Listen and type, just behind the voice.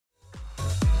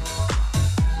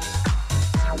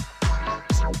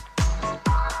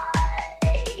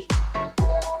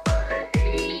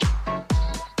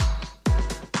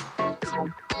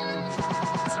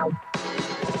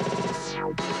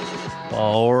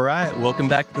All right, welcome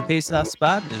back to the Pace Off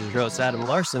Spot. This is your host, Adam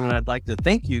Larson, and I'd like to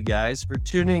thank you guys for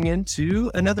tuning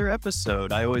into another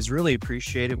episode. I always really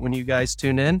appreciate it when you guys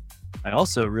tune in. I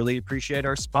also really appreciate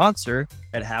our sponsor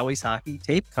at Howie's Hockey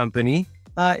Tape Company.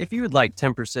 If you would like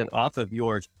 10% off of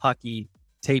your hockey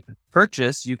tape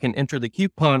purchase, you can enter the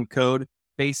coupon code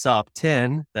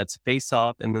FACEOFF10, that's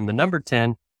FACEOFF, and then the number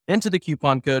 10, into the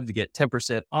coupon code to get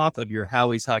 10% off of your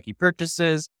Howie's Hockey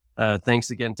purchases.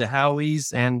 Thanks again to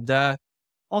Howie's, and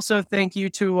also thank you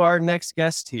to our next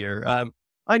guest here.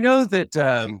 I know that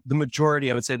I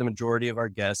would say the majority of our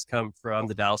guests come from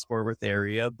the Dallas-Fort Worth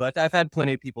area, but I've had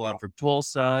plenty of people on from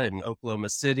Tulsa and Oklahoma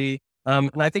City.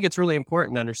 And I think it's really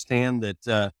important to understand that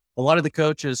a lot of the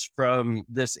coaches from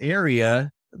this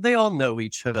area, they all know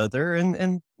each other,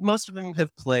 and most of them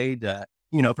have played,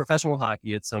 professional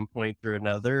hockey at some point or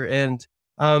another. And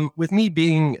with me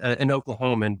being an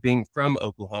Oklahoman, being from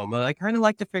Oklahoma, I kind of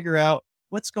like to figure out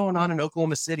what's going on in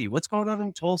Oklahoma City, what's going on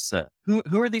in Tulsa,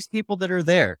 who are these people that are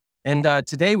there? And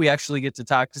today we actually get to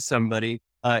talk to somebody.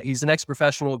 He's an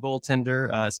ex-professional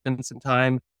goaltender, spent some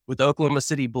time with the Oklahoma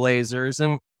City Blazers.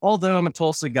 And although I'm a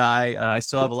Tulsa guy, I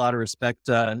still have a lot of respect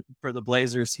for the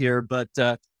Blazers here. But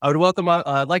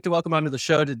I'd like to welcome onto the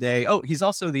show today. Oh, he's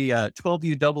also the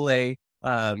 12UAA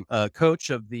coach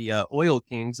of the Oil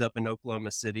Kings up in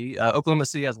Oklahoma City. Oklahoma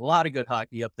City has a lot of good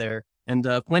hockey up there and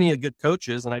plenty of good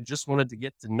coaches. And I just wanted to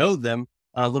get to know them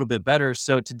a little bit better.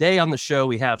 So today on the show,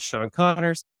 we have Sean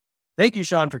Connors. Thank you,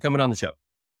 Sean, for coming on the show.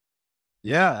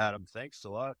 Yeah, Adam, thanks a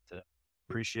lot.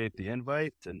 Appreciate the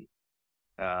invite, and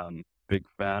big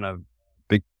fan of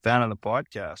the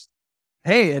podcast.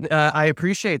 Hey, and I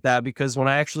appreciate that, because when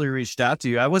I actually reached out to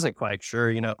you, I wasn't quite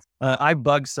sure. I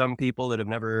bug some people that have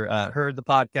never heard the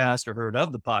podcast or heard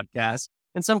of the podcast,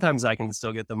 and sometimes I can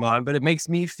still get them on, but it makes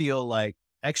me feel like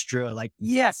extra, like,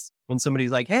 yes, when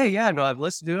somebody's like, hey, yeah, no, I've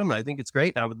listened to them. I think it's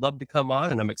great. And I would love to come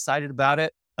on, and I'm excited about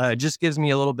it. It just gives me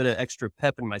a little bit of extra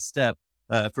pep in my step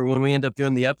for when we end up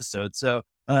doing the episode. So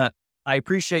I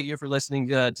appreciate you for listening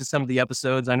to some of the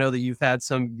episodes. I know that you've had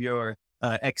some of your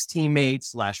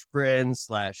ex-teammates / friends /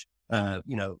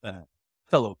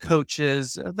 fellow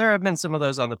coaches. There have been some of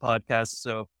those on the podcast.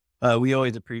 So we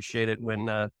always appreciate it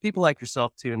when people like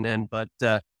yourself tune in. But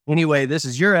anyway, this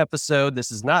is your episode.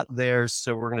 This is not theirs.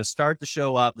 So we're going to start the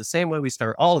show off the same way we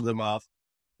start all of them off.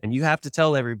 And you have to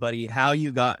tell everybody how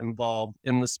you got involved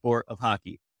in the sport of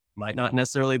hockey. Might not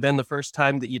necessarily been the first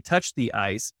time that you touched the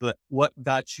ice, but what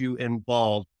got you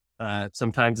involved?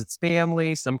 Sometimes it's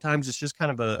family, sometimes it's just kind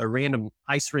of a random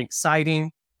ice rink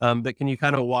sighting. But can you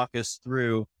kind of walk us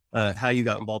through how you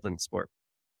got involved in the sport?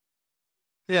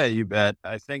 Yeah, you bet.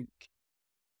 I think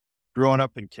growing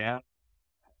up in Canada,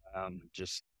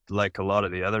 just like a lot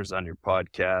of the others on your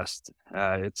podcast,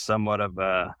 it's somewhat of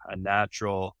a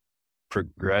natural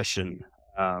progression.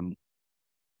 My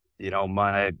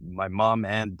mom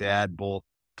and dad both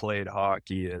played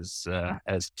hockey as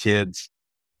kids,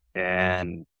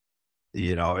 and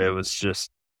it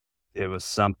was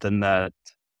something that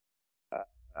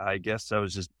I guess I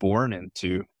was just born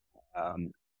into.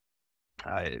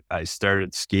 I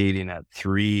started skating at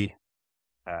 3,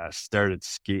 started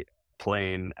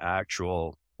playing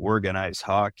actual organized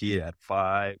hockey at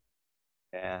 5,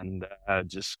 and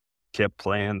just kept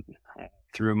playing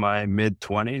through my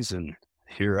mid-20s, and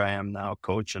here I am now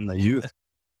coaching the youth.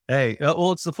 Hey,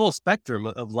 well, it's the full spectrum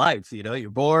of life. You're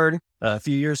born, a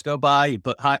few years go by, you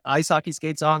put ice hockey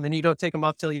skates on, then you don't take them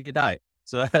off till you die.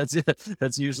 So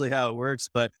that's usually how it works.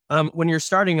 But when you're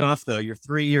starting off, though, you're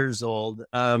 3 years old.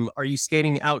 Are you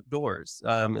skating outdoors?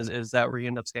 Is that where you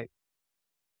end up skating?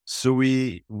 So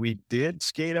we did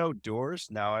skate outdoors.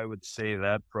 Now I would say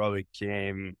that probably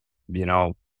came,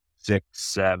 6,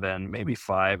 7, maybe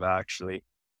 5 actually.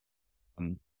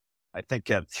 I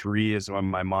think at 3 is when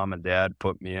my mom and dad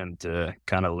put me in to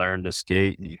kind of learn to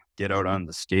skate. You get out on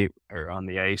the skate or on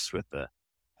the ice with a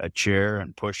chair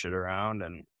and push it around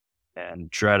and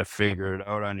try to figure it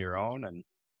out on your own. And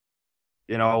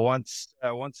once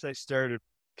I started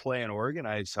playing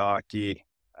organized hockey,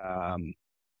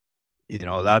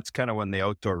 that's kind of when the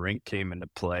outdoor rink came into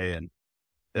play, and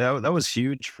that was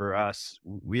huge for us.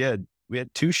 We had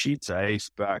 2 sheets of ice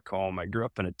back home. I grew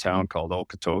up in a town called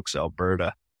Okotoks,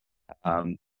 Alberta.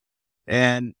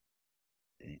 And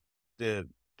the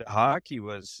hockey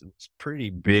was pretty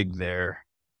big there.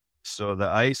 So the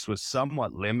ice was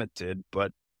somewhat limited,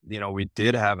 but we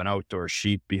did have an outdoor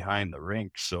sheet behind the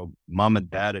rink. So mom and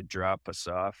dad would drop us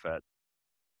off at,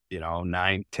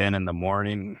 9, 10 in the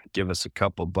morning, give us a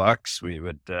couple bucks. We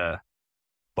would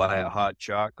buy a hot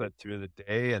chocolate through the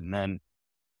day and then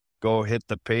go hit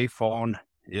the payphone,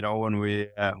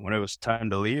 when it was time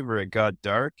to leave or it got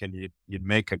dark and you'd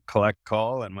make a collect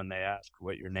call, and when they ask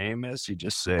what your name is, you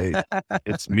just say,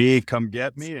 "It's me, come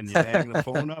get me," and you hang the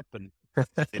phone up and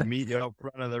they'd meet you out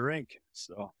front of the rink.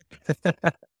 So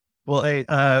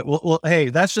Hey,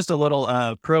 that's just a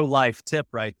little pro-life tip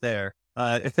right there.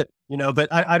 But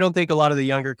I don't think a lot of the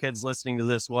younger kids listening to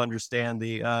this will understand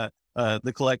the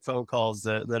collect phone calls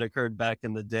that occurred back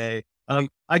in the day.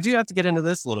 I do have to get into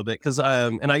this a little bit because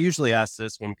and I usually ask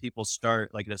this when people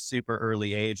start like at a super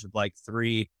early age of like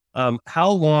 3.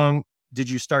 How long did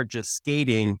you start just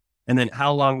skating, and then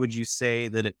how long would you say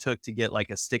that it took to get like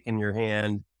a stick in your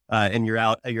hand and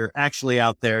you're actually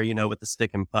out there, with the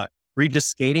stick and puck? Were you just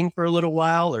skating for a little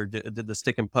while, or did the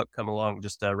stick and puck come along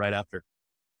just right after?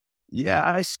 yeah,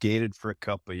 I skated for a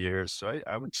couple of years. So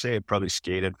I would say I probably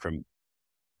skated from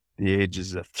the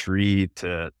ages of 3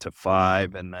 to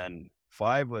 5, and then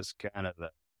 5 was kind of the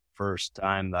first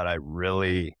time that I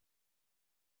really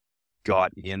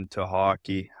got into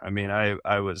hockey. I mean,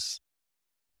 I was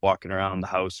walking around the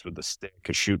house with a stick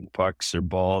or shooting pucks or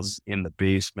balls in the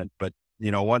basement, but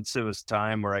once it was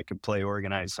time where I could play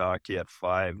organized hockey at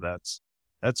 5, that's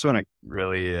when I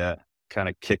really kind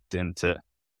of kicked into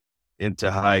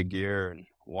high gear and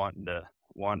wanting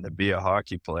to be a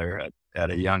hockey player at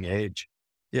a young age.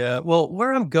 Yeah, well,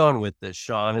 where I'm going with this,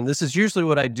 Sean, and this is usually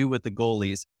what I do with the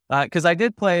goalies, because I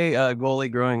did play goalie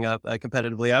growing up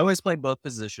competitively. I always played both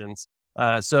positions,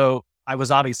 so I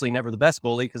was obviously never the best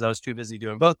goalie because I was too busy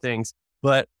doing both things.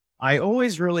 But I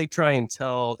always really try and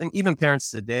tell, and even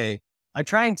parents today, I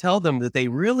try and tell them that they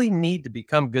really need to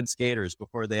become good skaters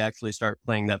before they actually start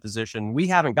playing that position. We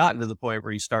haven't gotten to the point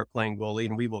where you start playing goalie,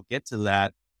 and we will get to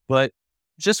that. But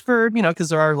just for, because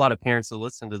there are a lot of parents that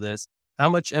listen to this, how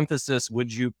much emphasis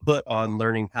would you put on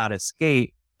learning how to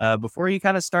skate before you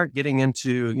kind of start getting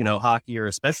into, hockey or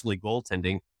especially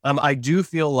goaltending? I do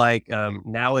feel like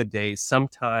nowadays,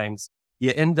 sometimes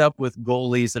you end up with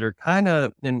goalies that are kind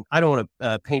of, and I don't want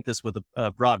to paint this with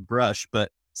a broad brush, but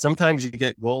sometimes you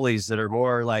get goalies that are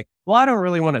more like, well, I don't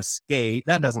really want to skate.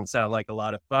 That doesn't sound like a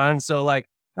lot of fun. So like,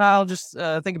 I'll just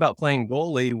think about playing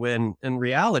goalie, when in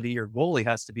reality, your goalie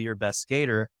has to be your best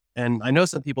skater. And I know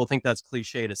some people think that's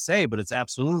cliche to say, but it's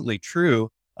absolutely true.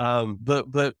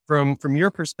 But from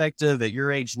your perspective at your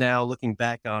age now, looking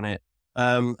back on it,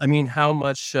 I mean, how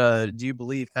much do you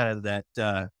believe kind of that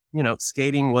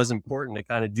skating was important to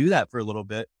kind of do that for a little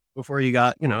bit before you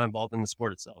got involved in the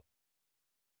sport itself?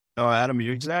 No, Adam,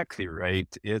 you're exactly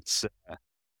right. It's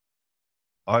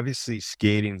obviously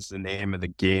skating's the name of the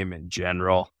game in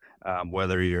general.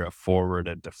 Whether you're a forward,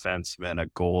 a defenseman, a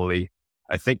goalie,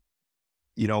 I think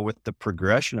with the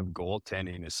progression of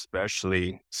goaltending,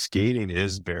 especially skating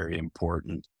is very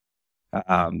important.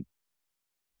 Um,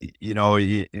 you know,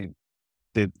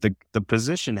 the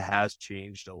position has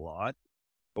changed a lot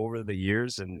over the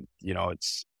years, and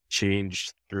it's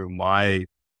changed through my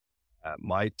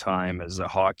time as a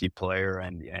hockey player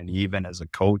and even as a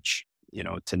coach,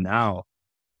 to now.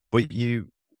 But you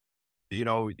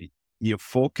know you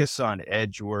focus on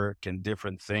edge work and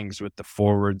different things with the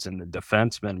forwards and the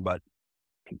defensemen, but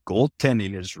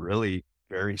goaltending is really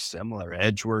very similar.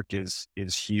 Edge work is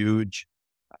huge.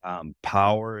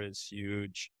 Power is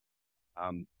huge.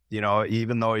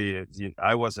 Even though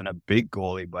I wasn't a big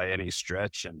goalie by any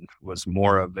stretch and was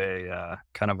more of a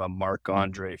kind of a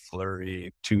Marc-Andre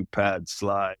Fleury 2-pad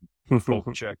slide,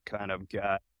 poke check kind of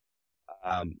guy.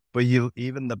 But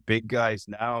even the big guys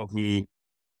now who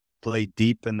play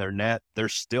deep in their net, they're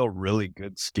still really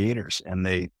good skaters, and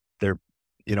they're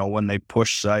when they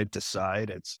push side to side,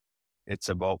 it's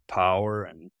about power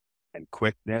and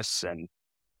quickness, and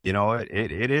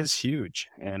it is huge,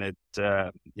 and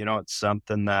it's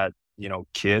something that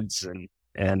kids and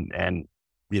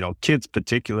kids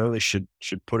particularly should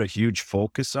put a huge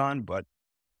focus on. But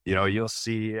you'll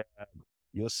see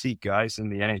guys in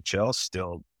the NHL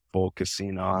still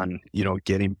focusing on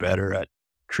getting better at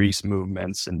crease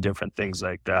movements and different things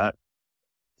like that.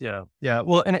 Yeah. Yeah.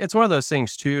 Well, and it's one of those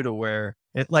things too, to where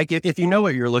like, if you know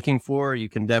what you're looking for, you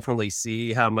can definitely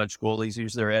see how much goalies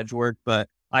use their edge work. But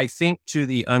I think to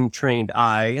the untrained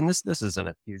eye, and this isn't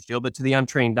a huge deal, but to the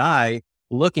untrained eye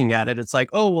looking at it, it's like,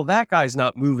 oh, well, that guy's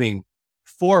not moving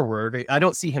forward. I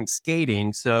don't see him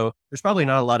skating. So there's probably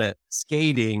not a lot of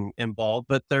skating involved,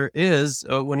 but there is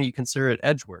when you consider it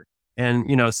edge work. And,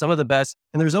 some of the best,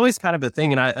 and there's always kind of a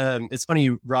thing. And it's funny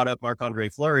you brought up Marc-Andre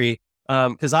Fleury,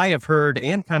 because I have heard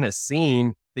and kind of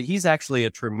seen that he's actually a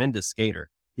tremendous skater.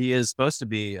 He is supposed to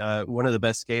be one of the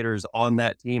best skaters on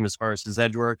that team as far as his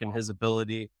edge work and his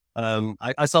ability.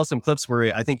 I saw some clips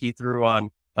where I think he threw on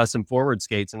some forward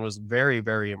skates and was very,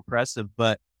 very impressive.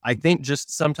 But I think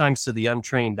just sometimes to the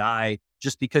untrained eye,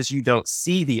 just because you don't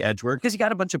see the edge work, because you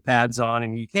got a bunch of pads on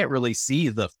and you can't really see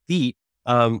the feet.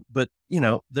 But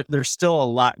there's still a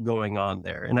lot going on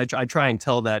there. And I try and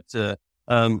tell that to,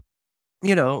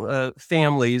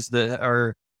 families that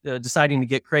are deciding to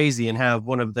get crazy and have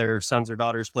one of their sons or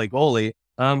daughters play goalie,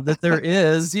 that there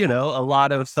is, a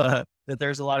lot of, that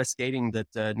there's a lot of skating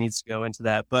that needs to go into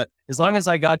that. But as long as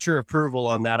I got your approval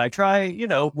on that, I try,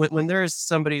 when there's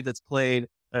somebody that's played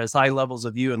as high levels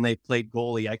of you and they played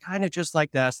goalie, I kind of just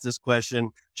like to ask this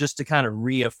question just to kind of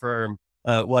reaffirm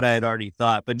what I had already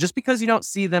thought. But just because you don't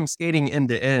see them skating end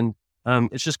to end,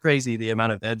 it's just crazy the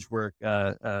amount of edge work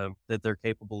that they're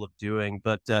capable of doing.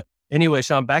 But anyway,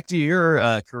 Sean, back to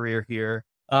your career here.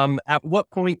 At what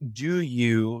point do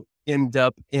you end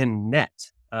up in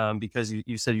net? Because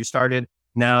you said you started,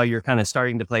 now you're kind of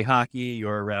starting to play hockey,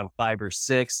 you're around 5 or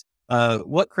 6.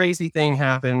 What crazy thing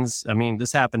happens? I mean,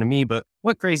 this happened to me, but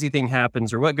what crazy thing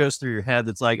happens or what goes through your head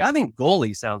that's like, I think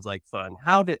goalie sounds like fun.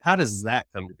 How does that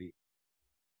come to be?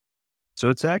 So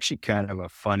it's actually kind of a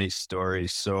funny story.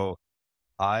 So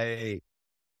I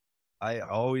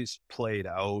always played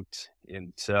out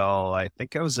until I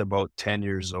think I was about 10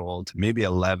 years old, maybe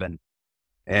 11.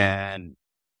 And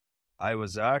I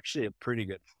was actually a pretty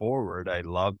good forward. I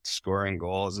loved scoring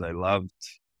goals. I loved,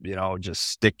 just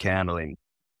stick handling,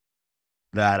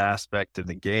 that aspect of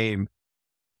the game.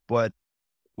 But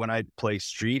when I'd play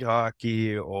street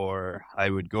hockey or I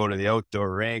would go to the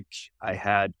outdoor rink, I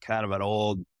had kind of an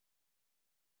old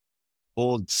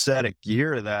set of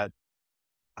gear that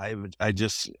I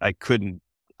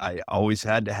always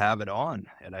had to have it on.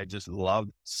 And I just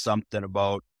loved something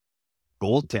about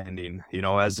goaltending.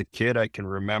 As a kid, I can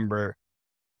remember,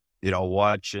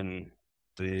 watching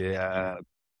the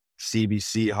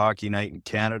CBC Hockey Night in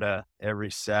Canada every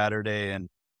Saturday and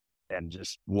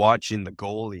just watching the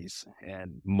goalies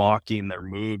and mocking their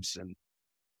moves. And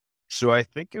so I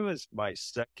think it was my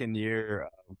second year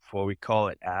of what we call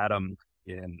it Adam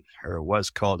or it was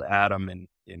called Adam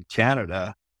in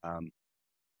Canada.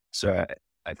 So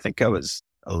I think I was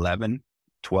 11,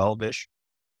 12-ish.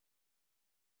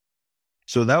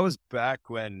 So that was back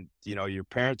when, your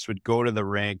parents would go to the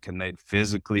rink and they'd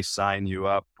physically sign you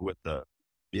up with the,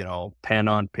 pen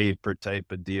on paper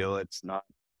type of deal. It's not,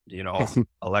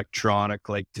 electronic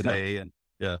like today. And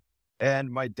Yeah.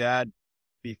 And my dad,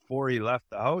 before he left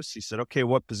the house, he said, okay,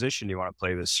 what position do you want to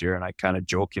play this year? And I kind of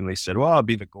jokingly said, well, I'll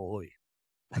be the goalie.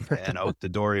 And out the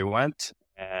door he went,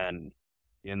 and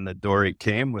in the door he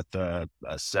came with a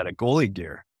set of goalie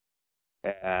gear.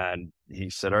 And he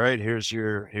said, all right, here's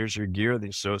your gear. The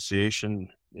association,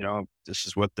 this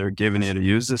is what they're giving you to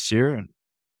use this year. And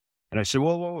I said,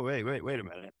 whoa, wait a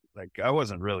minute. Like, I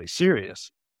wasn't really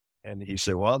serious. And he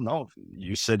said, well, no,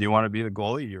 you said you want to be the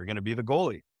goalie. You're going to be the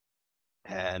goalie.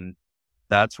 And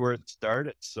that's where it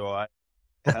started. So I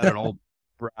had an old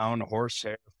brown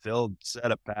horsehair filled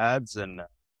set of pads and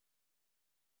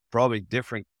probably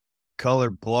different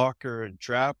colored blocker and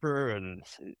trapper.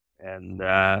 And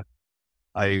I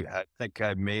think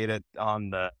I made it on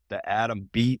the Adam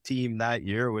B team that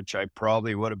year, which I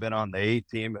probably would have been on the A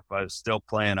team if I was still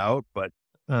playing out, but,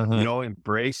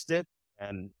 embraced it.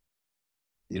 And,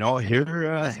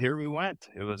 here we went.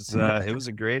 It was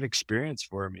a great experience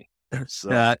for me.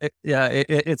 So.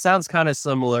 It sounds kind of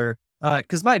similar.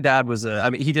 Cause my dad was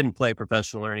he didn't play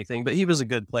professional or anything, but he was a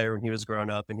good player when he was growing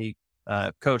up, and he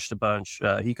coached a bunch.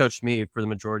 He coached me for the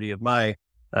majority of my,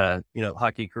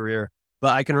 hockey career.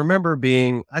 But I can remember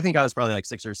I think I was probably like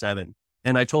 6 or 7,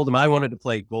 and I told him I wanted to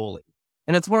play goalie.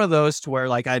 And it's one of those to where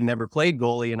like I'd never played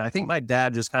goalie. And I think my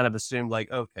dad just kind of assumed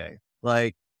like, okay,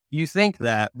 like you think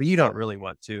that, but you don't really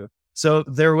want to. So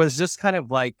there was just kind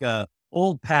of like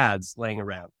old pads laying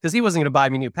around, because he wasn't going to buy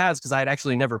me new pads because I had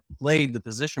actually never played the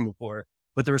position before.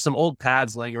 But there were some old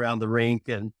pads laying around the rink,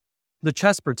 and the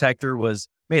chest protector was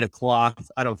made of cloth.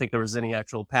 I don't think there was any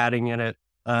actual padding in it.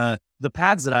 The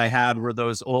pads that I had were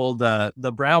those old,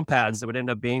 the brown pads that would end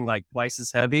up being like twice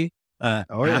as heavy,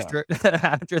 after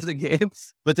the game.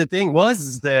 But the thing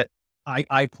is that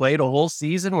I played a whole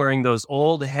season wearing those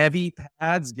old heavy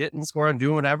pads, getting scoring,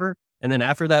 doing whatever. And then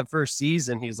after that first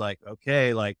season, he's like,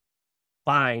 okay, like,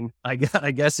 fine. I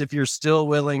guess if you're still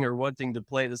willing or wanting to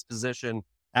play this position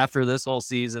after this whole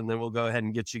season, then we'll go ahead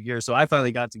and get you gear. So I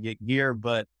finally got to get gear,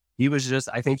 but he was just,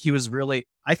 I think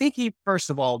he, first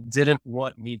of all, didn't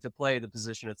want me to play the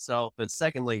position itself. But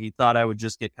secondly, he thought I would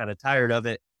just get kind of tired of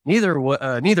it. Neither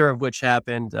of which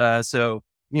happened. So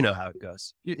you know how it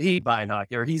goes. He's buying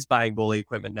goalie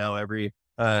equipment now every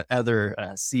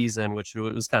other season, which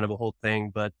was kind of a whole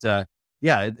thing. But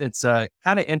it's kind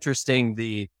of interesting,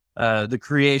 the the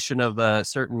creation of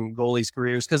certain goalies'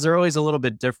 careers because they're always a little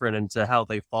bit different into how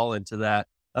they fall into that.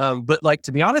 But like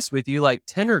to be honest with you, like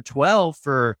 10 or 12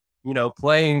 for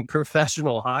playing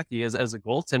professional hockey as a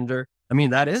goaltender. I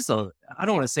mean, that is I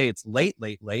don't want to say it's late,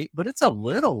 but it's a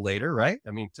little later, right?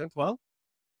 I mean, 10, 12.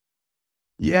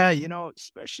 Yeah,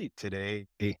 especially today,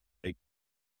 like,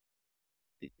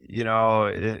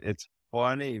 it's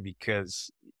funny because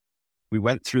we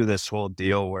went through this whole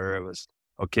deal where it was,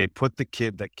 okay, put the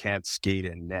kid that can't skate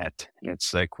in net. And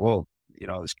it's like, well,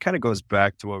 this kind of goes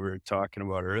back to what we were talking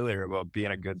about earlier about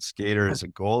being a good skater as a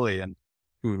goalie. And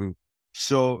Mhm.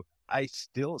 so I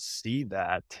still see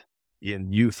that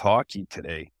in youth hockey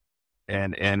today.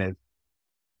 And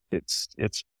it's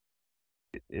it's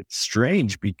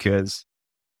strange because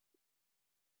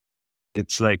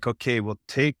it's like, okay, we'll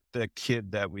take the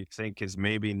kid that we think is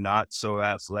maybe not so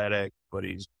athletic, but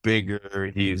he's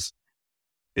bigger.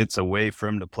 It's a way for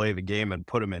him to play the game and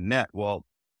put him in net. Well,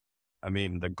 I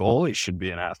mean, the goalie should be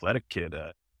an athletic kid,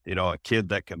 a kid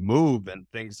that can move and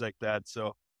things like that.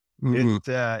 So Mhm.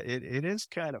 it is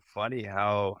kind of funny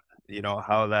how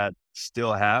that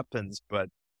still happens, but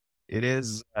it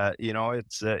is,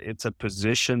 it's a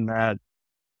position that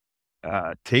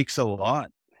takes a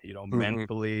lot, Mhm.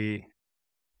 mentally,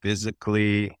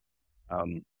 physically.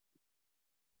 Um,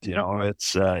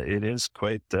 it is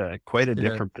quite a Yeah.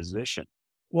 different position.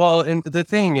 Well, and the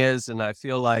thing is, and I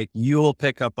feel like you'll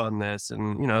pick up on this,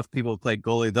 and if people play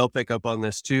goalie, they'll pick up on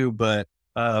this too. But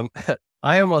um,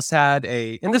 I almost had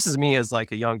and this is me as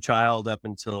like a young child up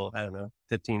until I don't know,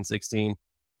 15, 16.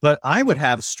 But I would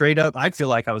have straight up, I'd feel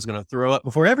like I was going to throw up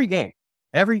before every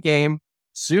game,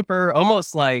 super,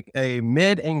 almost like a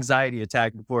mid anxiety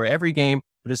attack before every game.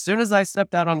 But as soon as I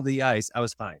stepped out onto the ice, I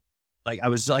was fine. I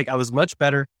was much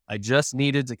better. I just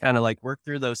needed to kind of like work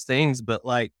through those things, but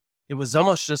like it was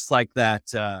almost just like that,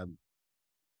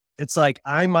 it's like,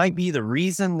 I might be the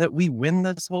reason that we win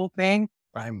this whole thing,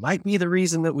 or I might be the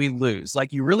reason that we lose.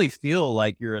 Like, you really feel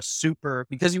like you're a super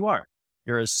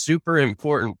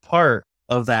important part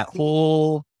of that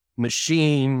whole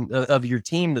machine of your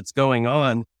team that's going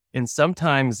on. And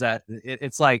sometimes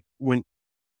it's like when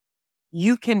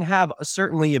you can have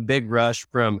certainly a big rush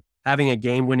from having a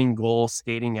game winning goal,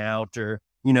 skating out, or,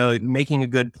 making a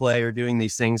good play or doing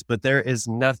these things, but there is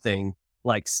nothing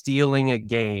like stealing a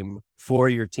game for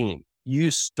your team. You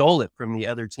stole it from the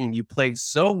other team. You played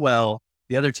so well.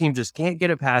 The other team just can't get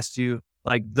it past you.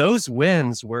 Like those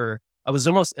wins I was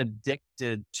almost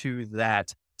addicted to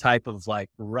that type of like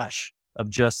rush of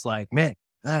just like, man,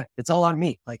 it's all on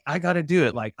me. Like I got to do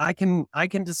it. Like I can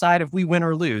decide if we win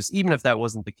or lose. Even if that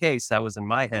wasn't the case, that was in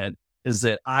my head is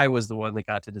that I was the one that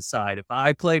got to decide if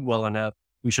I played well enough,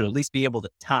 we should at least be able to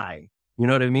tie. You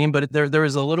know what I mean? But there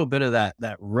was a little bit of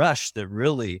that rush that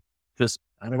really just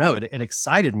I don't know. It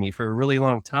excited me for a really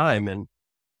long time, and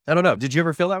I don't know. Did you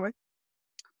ever feel that way?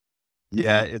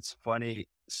 Yeah, it's funny.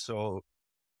 So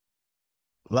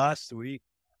last week,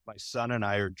 my son and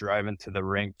I are driving to the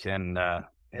rink and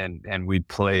we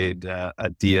played a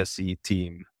DSE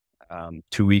team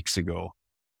 2 weeks ago.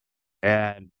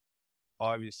 And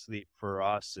obviously for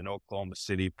us in Oklahoma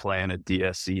City playing a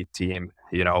DSE team,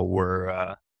 we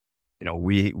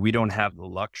don't have the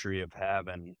luxury of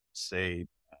having, say,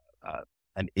 uh,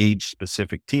 an age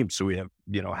specific team. So we have,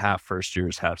 half first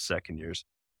years, half second years.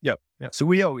 Yep. Yep. So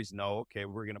we always know, okay,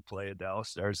 we're going to play a Dallas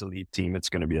Stars elite team. It's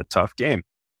going to be a tough game.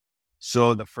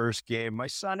 So the first game, my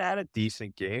son had a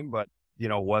decent game, but,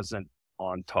 wasn't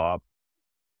on top.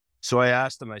 So I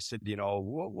asked him, I said,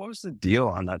 what was the deal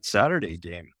on that Saturday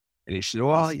game? And he said,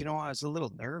 well, I was a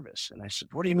little nervous. And I said,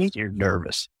 what do you mean you're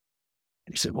nervous?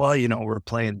 And he said, well, we're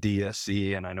playing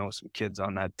DSC and I know some kids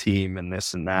on that team and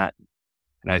this and that.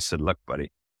 And I said, look,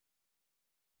 buddy,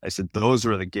 I said, those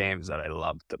were the games that I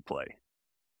loved to play,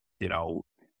 you know,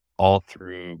 all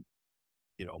through,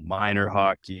 minor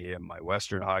hockey and my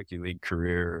Western Hockey League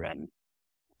career and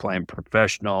playing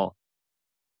professional.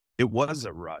 It was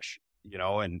a rush,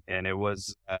 and it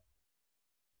was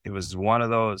one of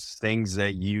those things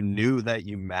that you knew that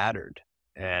you mattered.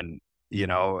 And,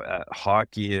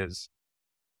 hockey is,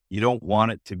 you don't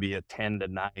want it to be a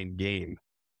 10-9 game,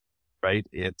 right?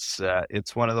 It's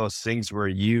one of those things where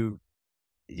you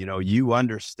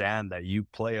understand that you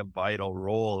play a vital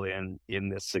role in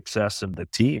the success of the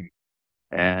team.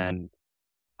 And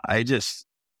I just,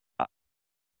 uh,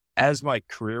 as my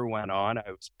career went on, I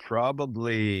was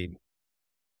probably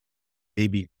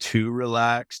maybe too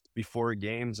relaxed before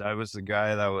games. I was the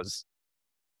guy that was,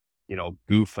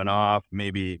 goofing off,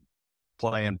 maybe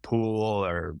playing pool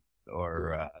or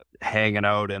hanging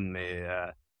out in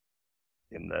the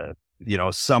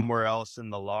somewhere else in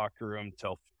the locker room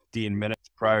till 15 minutes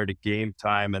prior to game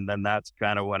time. And then that's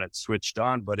kind of when it switched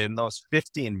on. But in those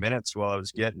 15 minutes while I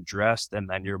was getting dressed and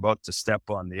then you're about to step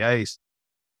on the ice,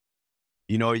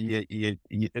 it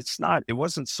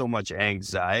wasn't so much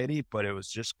anxiety, but it was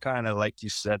just kind of like you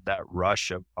said, that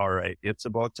rush of, all right, it's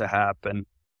about to happen.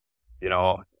 It's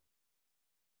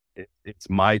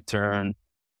my turn.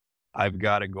 I've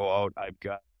got to go out. I've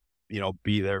got,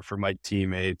 be there for my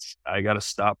teammates. I got to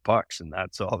stop pucks, and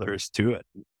that's all there is to it.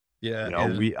 Yeah.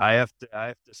 I have to,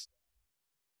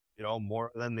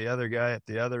 more than the other guy at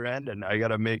the other end, and I got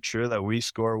to make sure that we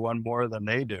score one more than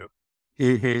they do.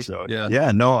 So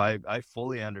I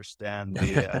fully understand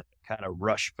the kind of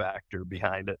rush factor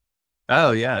behind it.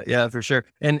 Oh yeah, for sure.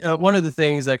 And one of the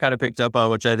things I kind of picked up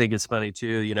on, which I think is funny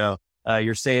too,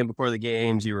 you're saying before the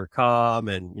games you were calm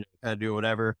and kind of doing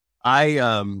whatever.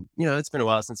 It's been a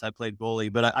while since I played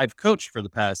goalie, but I've coached for the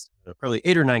past probably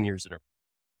 8 or 9 years in a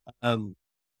row.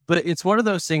 But it's one of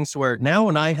those things where now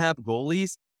when I have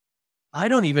goalies, I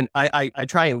don't even, I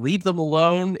try and leave them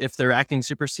alone. If they're acting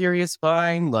super serious,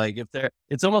 fine. Like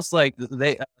it's almost like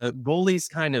goalies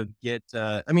kind of get,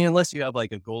 unless you have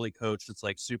like a goalie coach that's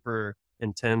like super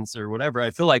intense or whatever,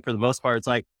 I feel like for the most part, it's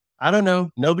like, I don't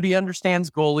know, nobody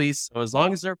understands goalies. So as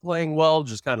long as they're playing well,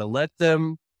 just kind of let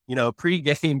them,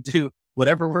 pregame do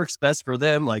whatever works best for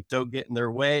them. Like don't get in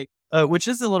their way, which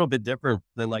is a little bit different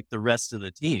than like the rest of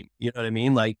the team. You know what I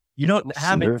mean? Like you don't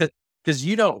have it. Because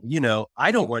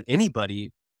I don't want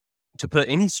anybody to put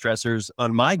any stressors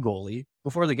on my goalie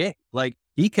before the game. Like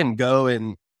he can go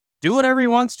and do whatever he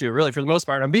wants to, really, for the most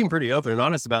part. I'm being pretty open and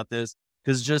honest about this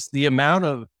because just the amount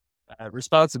of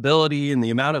responsibility and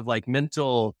the amount of like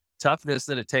mental toughness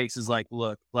that it takes is like,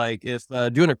 look, like if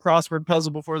doing a crossword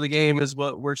puzzle before the game is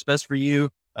what works best for you,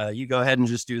 you go ahead and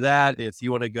just do that. If you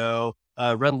want to go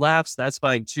run laps, that's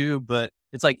fine too. But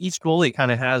it's like each goalie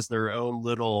kind of has their own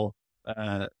little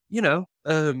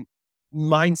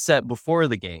mindset before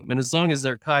the game. And as long as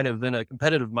they're kind of in a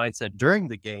competitive mindset during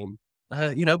the game,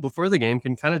 before the game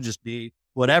can kind of just be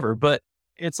whatever. But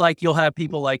it's like you'll have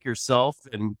people like yourself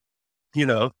and,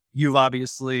 you've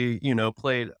obviously,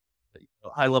 played a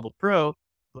high level pro,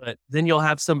 but then you'll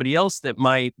have somebody else that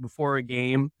might before a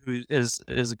game who is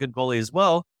a good goalie as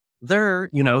well. They're,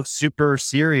 super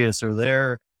serious or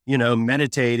they're,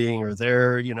 meditating or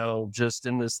they're, just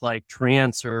in this like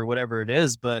trance or whatever it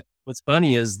is. But what's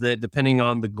funny is that depending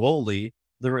on the goalie,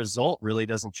 the result really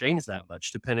doesn't change that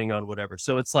much depending on whatever.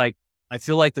 So it's like, I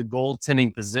feel like the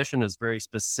goaltending position is very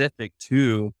specific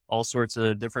to all sorts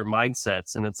of different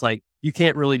mindsets. And it's like, you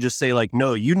can't really just say like,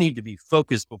 no, you need to be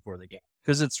focused before the game.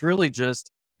 Cause it's really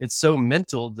just, it's so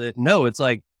mental that no, it's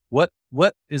like, what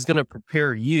is going to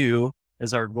prepare you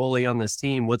as our goalie on this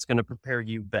team, what's going to prepare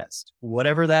you best,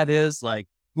 whatever that is. Like,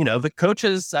 the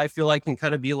coaches, I feel like can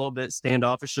kind of be a little bit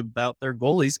standoffish about their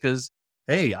goalies. Cause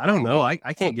hey, I don't know. I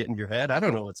can't get in your head. I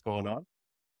don't know what's going on.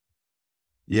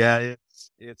 Yeah.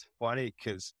 It's funny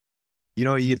cause,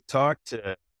 you talk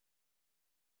to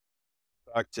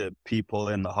people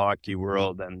in the hockey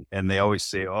world and they always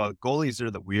say, oh, goalies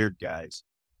are the weird guys.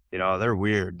 They're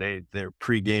weird. They're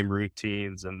pregame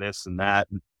routines and this and that.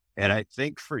 And I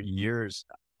think for years,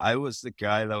 I was the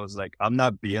guy that was like, I'm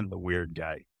not being the weird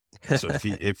guy. So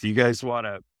if you guys want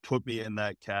to put me in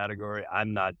that category,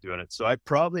 I'm not doing it. So I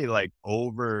probably like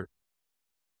overdid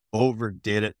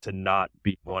it to not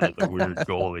be one of the weird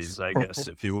goalies, I guess,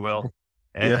 if you will.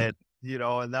 And,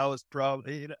 and that was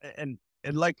probably, and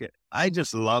like, I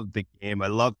just love the game. I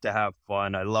love to have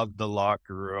fun. I love the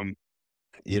locker room,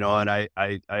 and I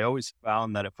always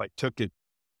found that if I took it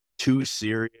too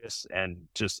serious and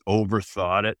just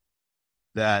overthought it,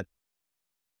 that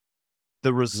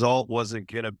the result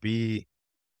wasn't going to be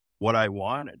what I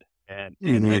wanted. And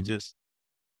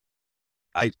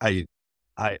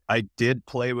I did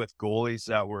play with goalies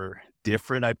that were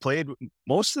different.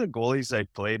 Most of the goalies I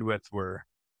played with were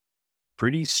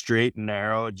pretty straight and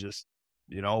narrow, just,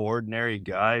 ordinary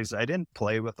guys. I didn't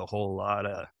play with a whole lot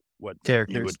of what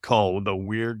characters you would call the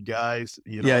weird guys.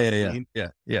 Yeah.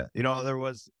 There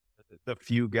was the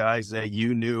few guys that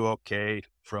you knew, okay,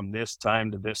 from this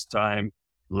time to this time,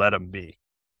 let them be,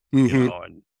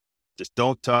 and just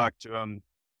don't talk to them.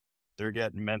 They're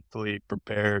getting mentally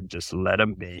prepared. Just let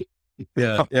them be.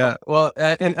 Yeah. Well,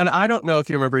 and I don't know if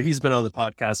you remember, he's been on the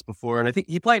podcast before, and I think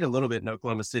he played a little bit in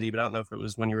Oklahoma City, but I don't know if it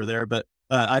was when you were there. But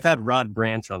I've had Rod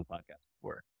Branch on the podcast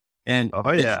before, and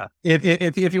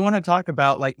if you want to talk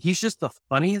about like, he's just the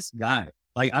funniest guy.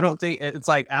 Like, I don't think it's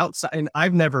like outside, and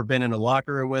I've never been in a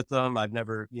locker room with them. I've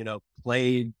never,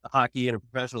 played hockey at a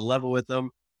professional level with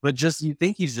them, but just, you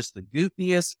think he's just the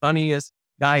goofiest, funniest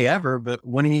guy ever. But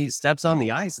when he steps on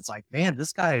the ice, it's like, man,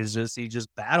 this guy he just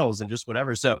battles and just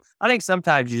whatever. So I think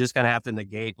sometimes you just kind of have to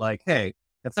negate like, hey,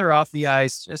 if they're off the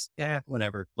ice, just, yeah,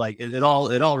 whatever. Like it all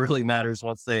really matters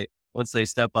once they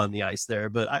step on the ice there.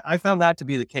 But I found that to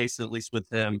be the case, at least with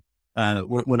him,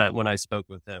 when I spoke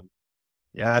with him.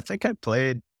 Yeah, I think I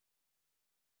played,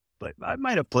 but I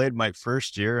might have played my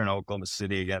first year in Oklahoma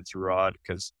City against Rod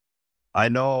because I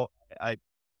know I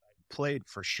played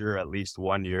for sure at least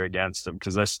 1 year against him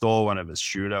because I stole one of his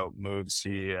shootout moves.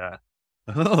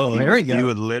 Oh, there we He go.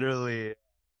 would literally,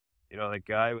 the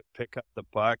guy would pick up the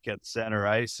puck at center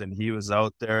ice and he was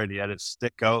out there and he had his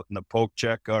stick out in the poke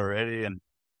check already. And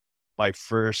my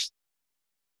first,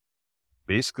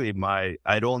 basically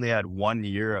I'd only had 1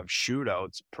 year of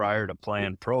shootouts prior to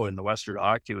playing pro in the Western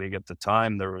Hockey League. At the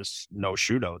time, there was no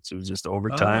shootouts. It was just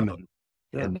overtime Oh, and,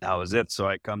 yeah. and that was it. So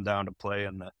I come down to play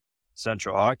in the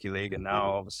Central Hockey League and now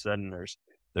all of a sudden there's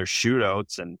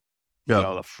shootouts and,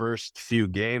 Yeah. the first few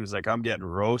games, like I'm getting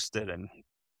roasted and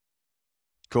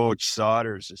Coach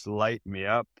Sauter's just lighting me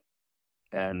up.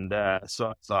 And so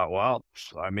I thought, well,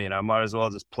 I mean, I might as well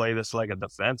just play this like a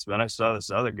defenseman. I saw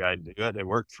this other guy do it. It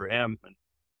worked for him. And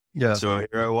Yeah. so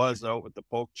here I was out with the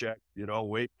poke check,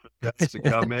 wait for guys to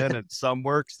come in and some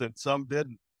works and some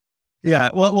didn't. Yeah.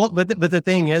 Well, but the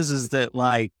thing is that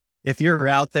like, if you're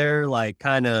out there, like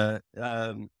kind of,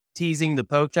 teasing the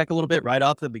poke check a little bit right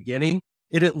off the beginning,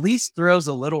 it at least throws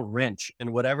a little wrench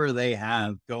in whatever they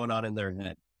have going on in their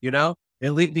head,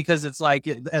 at least because it's like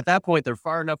at that point, they're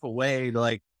far enough away to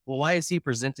like, well, why is he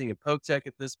presenting a poke check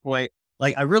at this point?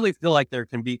 Like, I really feel like there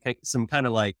can be some kind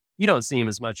of like, you don't see him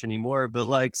as much anymore, but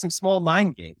like some small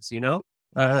mind games,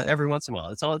 every once in a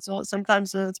while. It's all,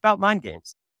 sometimes it's about mind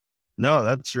games. No,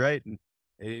 that's right. And,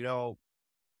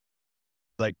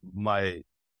 like my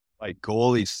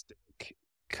goalie stick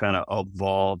kind of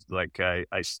evolved. Like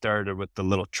I started with the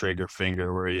little trigger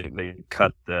finger where they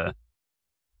cut a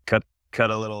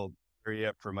little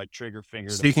area for my trigger finger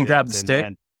So to you can fit. grab the And stick.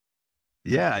 then,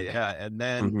 yeah. And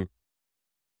then Mhm.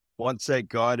 once I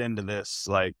got into this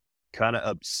like kind of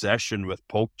obsession with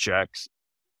poke checks,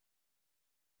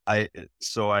 I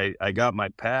got my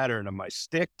pattern of my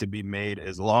stick to be made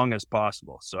as long as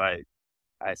possible. So I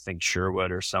think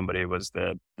Sherwood or somebody was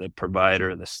the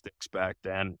provider of the sticks back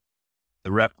then.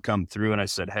 The rep come through and I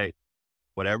said, hey,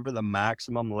 whatever the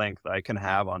maximum length I can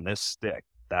have on this stick,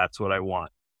 that's what I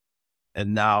want.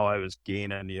 And now I was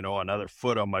gaining, another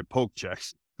foot on my poke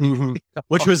checks. Mhm.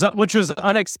 Which was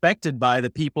unexpected by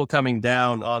the people coming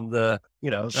down on the,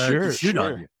 to shoot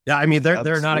on you. Yeah, I mean, they're not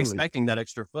Absolutely. expecting that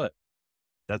extra foot.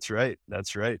 That's right.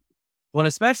 That's right. Well,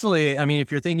 especially, I mean,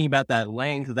 if you're thinking about that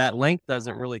length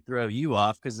doesn't really throw you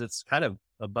off because it's kind of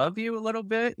above you a little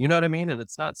bit. You know what I mean? And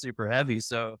it's not super heavy.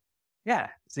 So, yeah.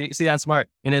 See, that's smart.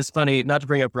 And it's funny, not to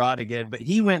bring up Rod again, but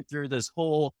he went through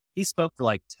he spoke for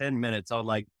like 10 minutes on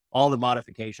like all the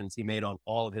modifications he made on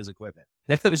all of his equipment.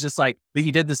 And if it was just like, but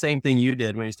he did the same thing you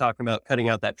did when he's talking about cutting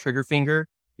out that trigger finger.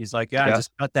 He's like, yeah, I Yeah.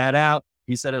 just cut that out.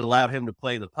 He said it allowed him to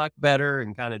play the puck better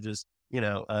and kind of just,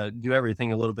 do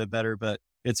everything a little bit better. But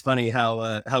it's funny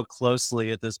how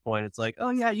closely at this point it's like, oh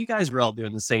yeah, you guys were all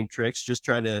doing the same tricks, just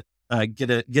trying to get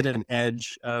an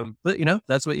edge. But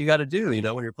that's what you got to do.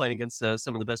 When you're playing against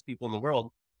some of the best people in the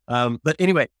world. But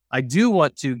anyway, I do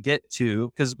want to get to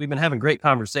because we've been having great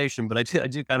conversation, but I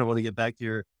do kind of want to get back to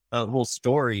your whole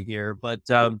story here. But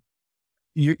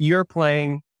you're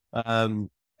playing.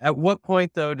 At what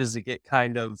point though does it get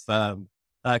kind of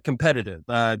competitive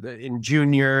in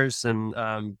juniors and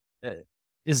uh,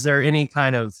 is there any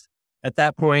kind of at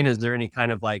that point, is there any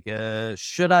kind of like,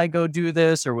 should I go do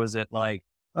this? Or was it like,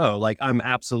 oh, like I'm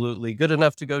absolutely good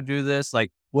enough to go do this?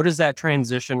 Like, what is that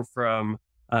transition from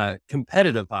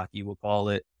competitive hockey, we'll call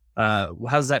it? How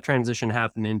does that transition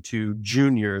happen into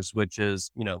juniors, which is,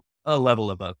 a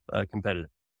level above competitive?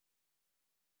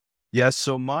 Yeah.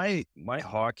 So my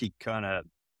hockey kind of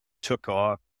took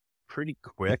off pretty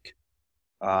quick.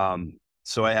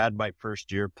 So I had my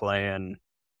first year playing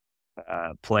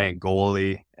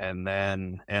goalie. And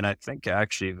I think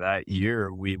actually that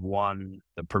year we won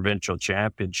the provincial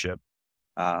championship.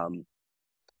 Um,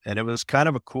 and it was kind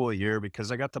of a cool year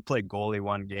because I got to play goalie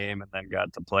one game and then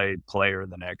got to play player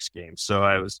the next game. So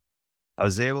I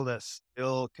was able to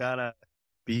still kind of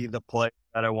be the player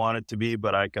that I wanted to be,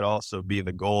 but I could also be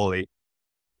the goalie.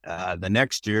 The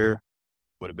next year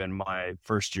would have been my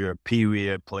first year of Pee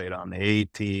Wee. I played on the A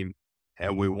team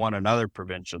and we won another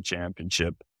provincial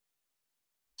championship.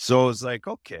 So it was like,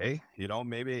 okay,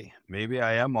 maybe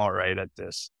I am all right at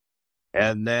this.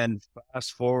 And then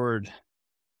fast forward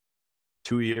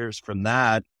 2 years from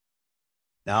that,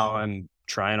 now I'm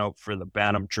trying out for the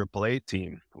Bantam AAA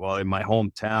team. Well, in my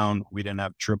hometown, we didn't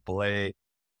have AAA.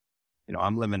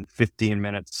 I'm living 15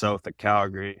 minutes south of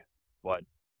Calgary, but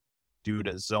due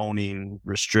to zoning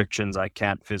restrictions, I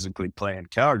can't physically play in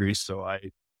Calgary. So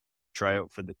I try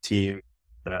out for the team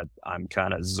that I'm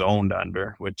kind of zoned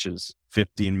under, which is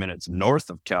 15 minutes north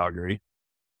of Calgary.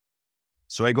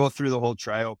 So I go through the whole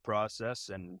tryout process,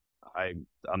 and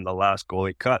I'm the last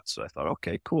goalie cut. So I thought,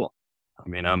 okay, cool. I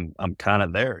mean, I'm kind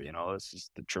of there, this is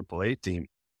the AAA team.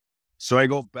 So I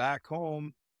go back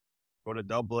home, go to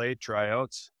AA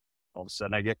tryouts. All of a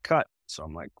sudden I get cut. So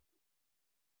I'm like,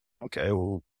 okay,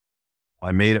 well,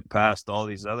 I made it past all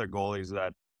these other goalies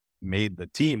that made the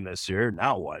team this year.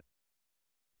 Now what?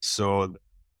 So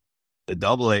the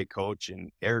AA coach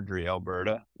in Airdrie,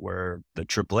 Alberta, where the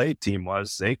AAA team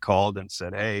was, they called and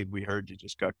said, hey, we heard you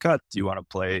just got cut. Do you want to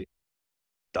play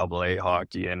AA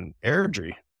hockey in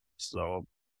Airdrie? So,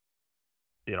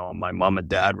 my mom and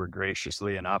dad were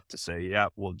graciously enough to say, yeah,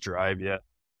 we'll drive you.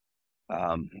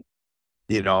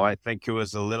 I think it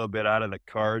was a little bit out of the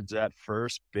cards at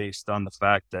first based on the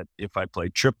fact that if I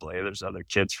played AAA, there's other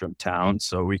kids from town,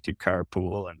 so we could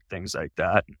carpool and things like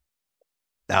that.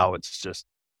 Now it's just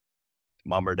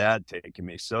mom or dad taking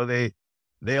me. So they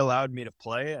allowed me to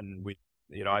play, and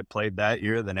I played that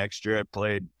year. The next year I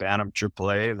played Bantam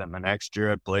AAA. Then the next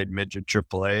year I played Midget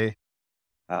AAA.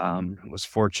 Was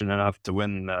fortunate enough to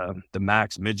win the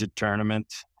Max Midget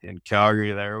tournament in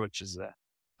Calgary there, which is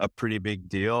a pretty big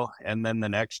deal. And then the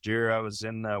next year I was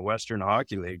in the Western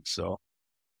Hockey League. So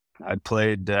I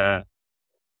played the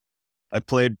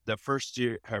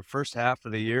first half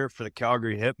of the year for the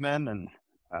Calgary Hitmen, and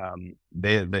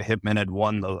the Hitmen had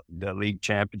won the league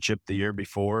championship the year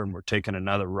before and were taking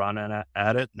another run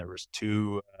at it. And there was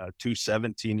two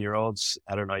 17-year-olds.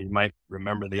 I don't know, you might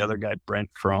remember the other guy,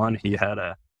 Brent Cron. He had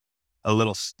a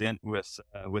little stint with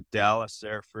Dallas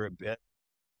there for a bit.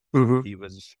 Mm-hmm. He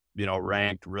was,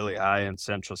 ranked really high in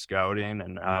Central Scouting,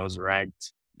 and I was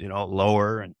ranked,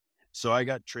 lower. And so I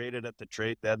got traded at the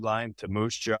trade deadline to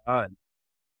Moose Jaw and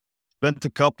spent a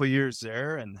couple of years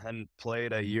there, and then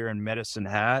played a year in Medicine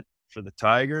Hat for the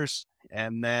Tigers.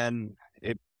 And then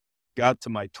it got to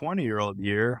my 20-year-old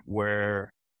year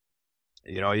where,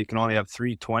 you can only have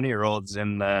 3 20-year-olds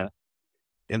in the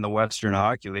Western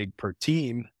Hockey League per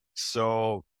team.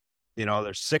 So,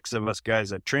 there's 6 of us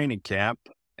guys at training camp.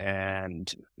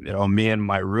 And, me and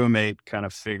my roommate kind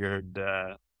of figured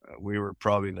we were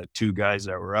probably the 2 guys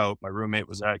that were out. My roommate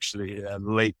was actually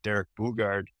late Derek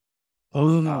Bugard.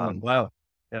 Oh, wow.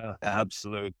 Yeah.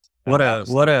 Absolute. What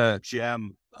a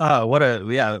gem. What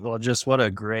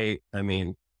a great,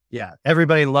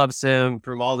 everybody loves him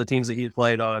from all the teams that he's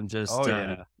played on. Just,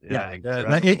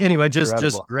 anyway,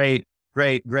 just great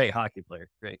hockey player.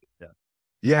 Great. Yeah.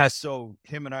 Yeah. So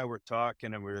him and I were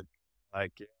talking, and we were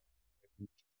like,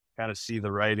 kind of see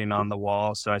the writing on the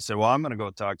wall. So I said, well, I'm going to go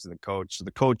talk to the coach. So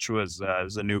the coach was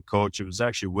a new coach. It was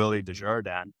actually Willie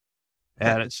Desjardins.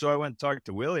 And so I went and talked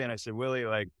to Willie, and I said, Willie,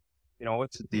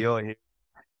 what's the deal here?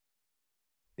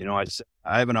 I said,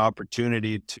 I have an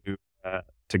opportunity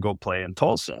to go play in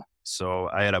Tulsa. So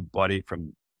I had a buddy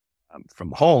from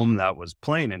home that was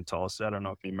playing in Tulsa. I don't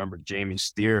know if you remember Jamie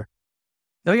Steer.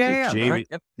 Oh yeah. Jamie,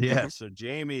 Yep. Yeah. So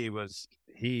Jamie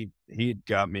he'd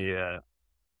got me a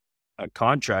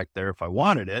contract there if I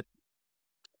wanted it,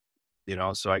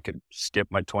 so I could skip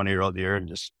my 20-year-old year and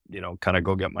just, kind of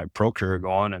go get my pro career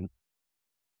going. And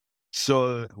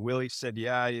so Willie said,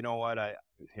 yeah, you know what?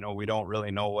 We don't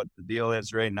really know what the deal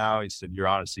is right now. He said, you're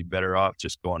honestly better off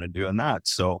just going and doing that.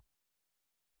 So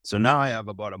now I have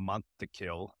about a month to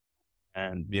kill,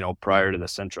 and, prior to the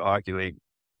Central Hockey League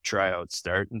tryout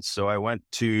start. And so I went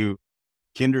to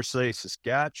Kindersley,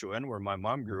 Saskatchewan, where my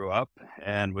mom grew up,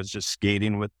 and was just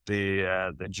skating with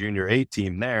the junior A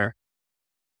team there.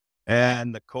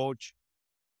 And the coach,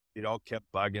 kept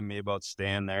bugging me about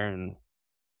staying there. And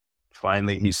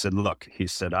finally he said, look,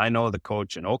 I know the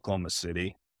coach in Oklahoma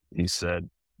City. He said,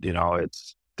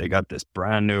 they got this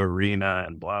brand new arena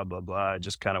and blah, blah, blah. I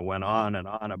just kind of went on and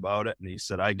on about it. And he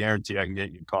said, I guarantee I can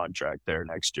get you a contract there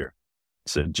next year. He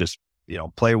said, just,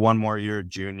 play one more year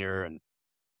junior. And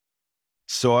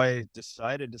so I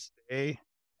decided to stay.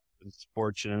 I was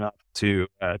fortunate enough to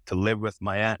live with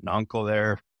my aunt and uncle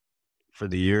there for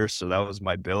the year. So that was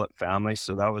my billet family.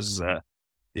 So that was,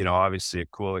 obviously a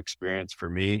cool experience for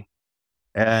me.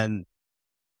 And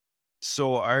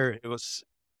so it was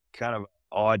kind of an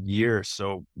odd year.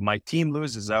 So my team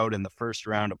loses out in the first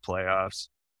round of playoffs.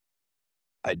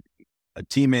 A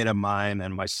teammate of mine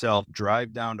and myself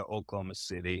drive down to Oklahoma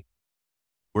City.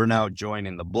 We're now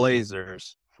joining the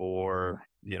Blazers for,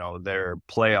 their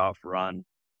playoff run.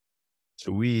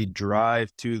 So we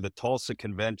drive to the Tulsa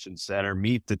Convention Center,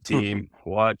 meet the team,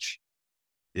 watch,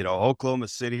 Oklahoma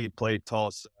City play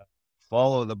Tulsa,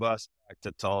 follow the bus back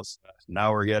to Tulsa.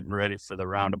 Now we're getting ready for the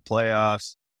round of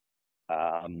playoffs.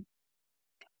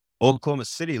 Oklahoma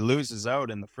City loses out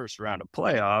in the first round of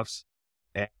playoffs.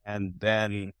 And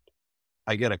then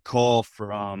I get a call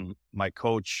from my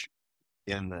coach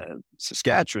in the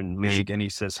Saskatchewan League, and he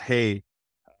says, hey,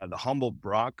 the Humboldt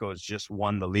Broncos just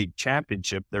won the league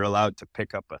championship. They're allowed to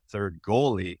pick up a third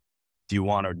goalie. Do you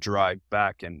want to drive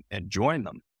back and join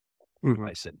them? Mm-hmm.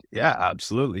 I said, yeah,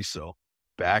 absolutely. So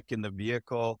back in the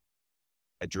vehicle,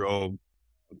 I drove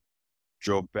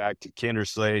back to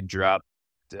Kindersley, dropped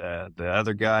the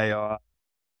other guy off,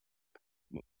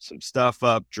 some stuff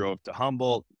up, drove to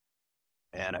Humboldt,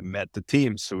 and I met the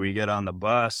team. So we get on the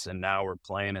bus, and now we're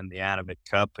playing in the Anavet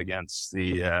Cup against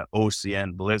the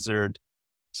OCN Blizzard.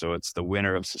 So it's the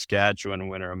winner of Saskatchewan,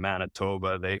 winner of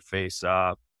Manitoba. They face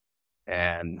off,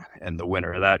 and the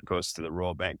winner of that goes to the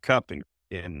Royal Bank Cup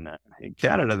in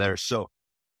Canada there. So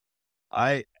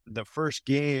the first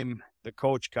game, the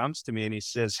coach comes to me and he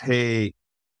says, hey,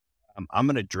 I'm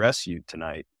going to dress you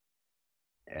tonight.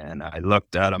 And I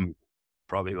looked at him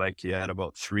probably like he had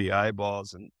about 3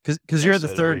 eyeballs, and because you're the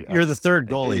third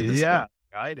goalie. Yeah,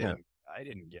 I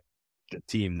didn't get the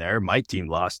team there. My team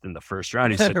lost in the first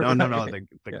round. He said, no,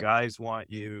 the guys want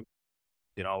you,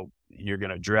 you're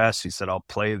going to dress. He said, I'll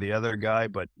play the other guy,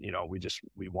 but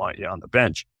we want you on the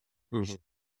bench. Mm-hmm.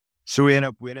 So we end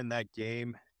up winning that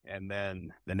game. And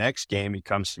then the next game, he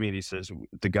comes to me and he says,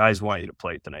 the guys want you to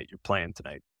play tonight. You're playing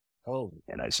tonight. Oh,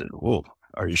 and I said, whoa,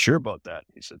 are you sure about that?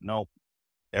 He said, no,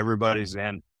 everybody's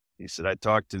in. He said, I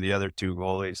talked to the other 2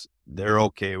 goalies. They're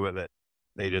okay with it.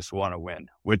 They just want to win,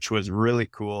 which was really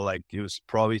cool. Like, he was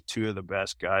probably 2 of the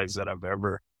best guys that I've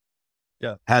ever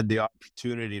had the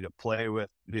opportunity to play with.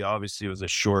 Obviously, it was a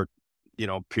short,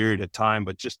 period of time,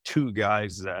 but just 2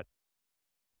 guys that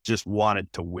just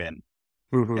wanted to win.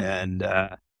 Mm-hmm.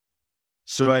 And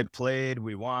so I played,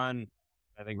 we won.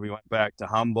 I think we went back to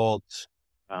Humboldt.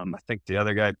 I think the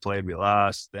other guy played, we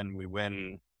lost. Then we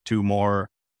win 2 more.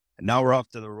 And now we're off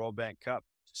to the Royal Bank Cup.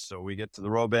 So we get to the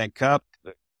Royal Bank Cup.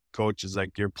 The coach is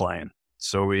like, you're playing.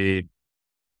 So we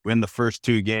win the first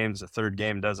 2 games. The third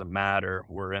game doesn't matter.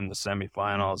 We're in the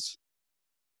semifinals.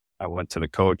 I went to the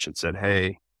coach and said,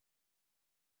 hey,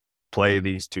 play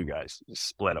these 2 guys. Just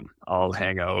split them. I'll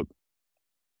hang out.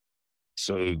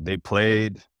 So they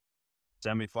played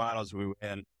semifinals. We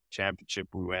win. Championship.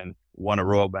 We won a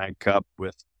Royal Bank Cup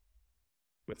with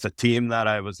a team that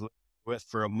I was with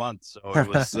for a month. So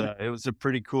it was a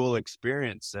pretty cool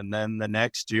experience. And then the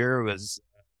next year was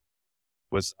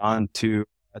on to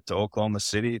Oklahoma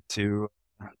City to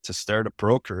start a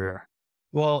pro career.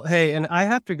 Well, hey, and I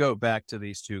have to go back to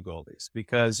these 2 goalies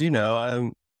because,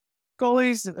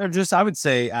 goalies are just, I would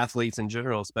say, athletes in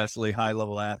general, especially high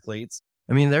level athletes.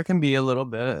 I mean, there can be a little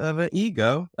bit of an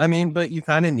ego. I mean, but you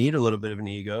kind of need a little bit of an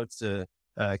ego to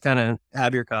kind of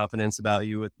have your confidence about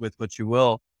you with what you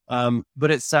will.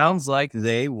 But it sounds like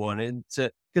they wanted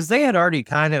to, because they had already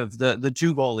kind of the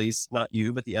 2 goalies, not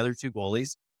you, but the other 2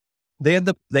 goalies. They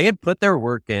had put their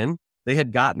work in. They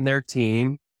had gotten their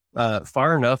team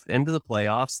far enough into the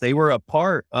playoffs. They were a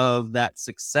part of that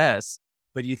success.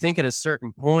 But you think at a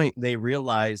certain point they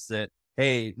realized that,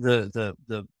 hey,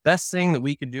 the best thing that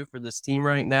we could do for this team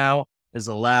right now is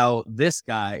allow this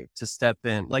guy to step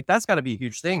in. Like, that's got to be a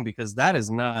huge thing because that is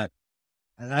not,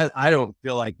 I don't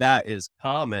feel like that is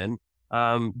common.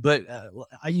 But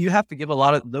you have to give a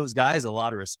lot of those guys a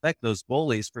lot of respect, those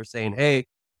goalies, for saying, hey,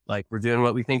 like, we're doing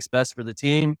what we think's best for the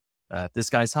team. If this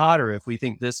guy's hot, or if we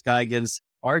think this guy gives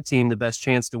our team the best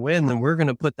chance to win, then we're going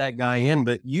to put that guy in.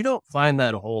 But you don't find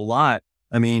that a whole lot.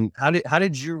 I mean, how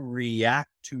did you react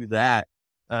to that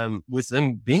with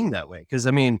them being that way? Because,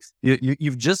 I mean,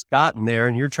 you've just gotten there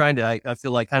and you're trying to, I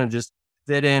feel like, kind of just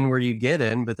fit in where you get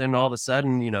in. But then all of a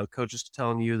sudden, coaches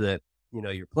telling you that,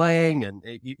 you're playing, and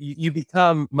you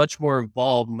become much more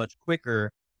involved much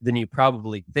quicker than you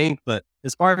probably think. But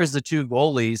as far as the 2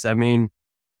 goalies, I mean,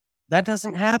 that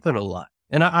doesn't happen a lot.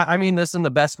 And I mean this in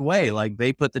the best way. Like,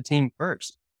 they put the team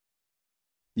first.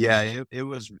 Yeah, it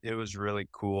was really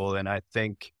cool. And I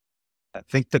think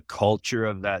the culture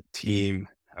of that team,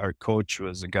 our coach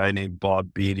was a guy named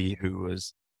Bob Beatty, who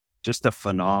was just a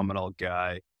phenomenal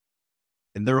guy.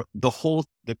 And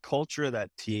the culture of that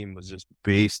team was just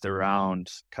based around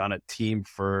kind of team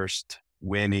first,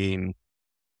 winning,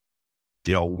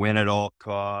 win at all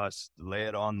costs, lay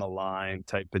it on the line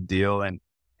type of deal. And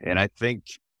I think,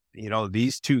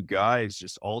 these 2 guys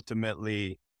just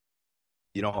ultimately,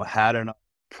 had enough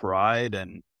pride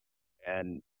and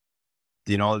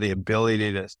the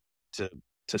ability to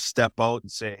step out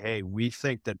and say, hey, we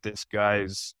think that this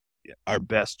guy's our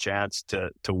best chance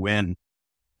to win.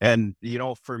 And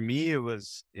for me, it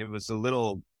was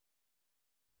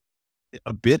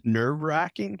a bit nerve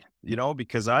wracking,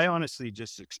 because I honestly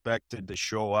just expected to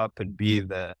show up and be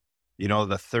the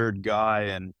third guy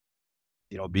and,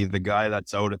 be the guy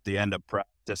that's out at the end of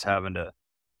practice having to,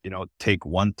 take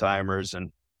one timers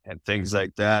and things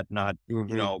like that, not,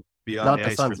 be on Not the the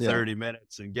ice fun, for yeah. 30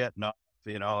 minutes and getting off,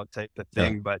 type of Yeah.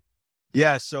 thing. But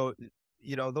yeah, so,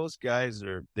 those guys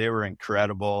they were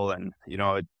incredible. And,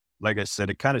 like I said,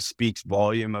 it kind of speaks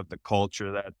volume of the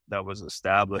culture that was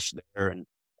established there. And,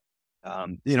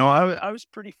 I was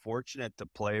pretty fortunate to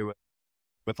play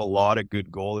with a lot of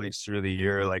good goalies through the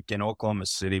year, like in Oklahoma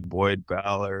City, Boyd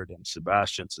Ballard and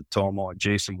Sebastian Satomo and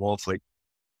Jason Wolf. Like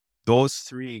those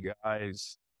three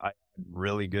guys, I had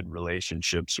really good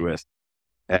relationships with.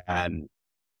 And,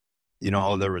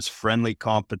 there was friendly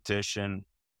competition,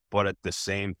 but at the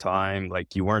same time,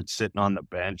 like you weren't sitting on the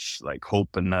bench, like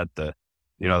hoping that the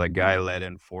guy let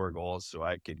in 4 goals so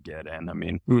I could get in. I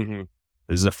mean,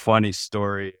 there's a funny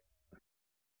story.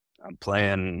 I'm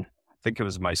playing, I think it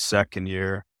was my second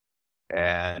year.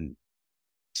 And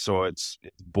so it's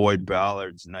Boyd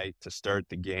Ballard's night to start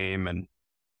the game. And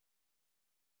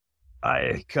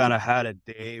I kind of had a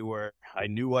day where I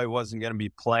knew I wasn't going to be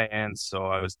playing. So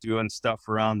I was doing stuff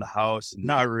around the house and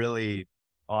not really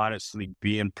honestly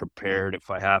being prepared if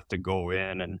I have to go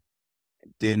in, and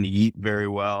didn't eat very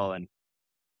well. And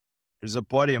there's a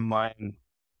buddy of mine,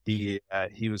 he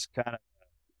was kind of,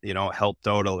 helped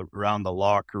out around the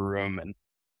locker room. And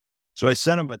so I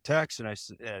sent him a text and I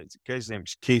said, the guy's name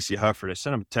is Casey Hufford. I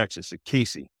sent him a text. I said,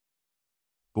 Casey,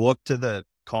 go up to the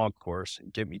concourse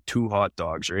and get me 2 hot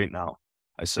dogs right now.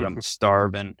 I said, I'm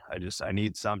starving. I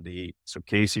need something to eat. So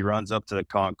Casey runs up to the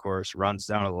concourse, runs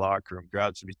down to the locker room,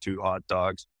 grabs me 2 hot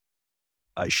dogs.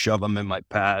 I shove them in my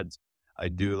pads. I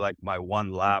do like my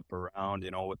 1 lap around,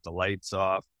 with the lights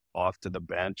off to the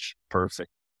bench. Perfect.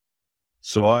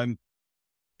 So I'm,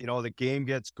 the game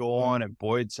gets going and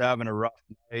Boyd's having a rough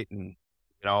night. And,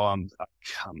 I'm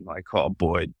like, oh,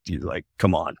 Boyd, like,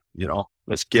 come on,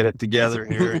 let's get it together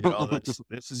here.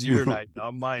 This is your night,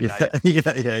 not my night.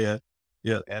 Yeah.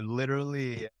 And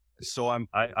literally, so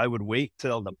I would wait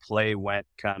till the play went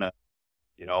kind of,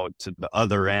 to the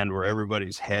other end where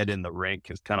everybody's head in the rink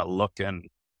is kind of looking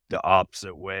the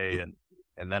opposite way.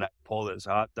 And then I pull this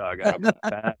hot dog out of my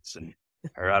pads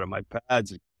out of my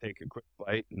pads and take a quick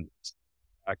bite and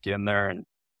back in there. And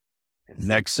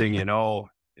next thing you know,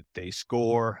 if they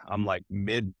score, I'm like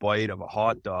mid bite of a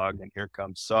hot dog, and here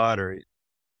comes Sauter.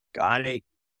 Got it.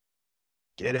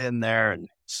 Get in there. And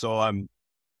so I'm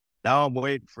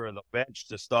waiting for the bench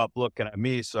to stop looking at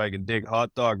me so I can dig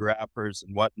hot dog wrappers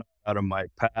and whatnot out of my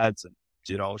pads and,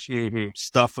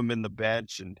 stuff them in the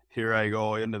bench. And here I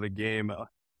go into the game,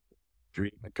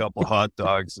 eating a couple hot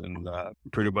dogs and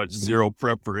pretty much zero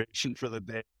preparation for the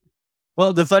day.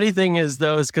 Well, the funny thing is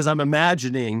though, is because I'm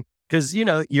imagining, because,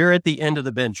 you're at the end of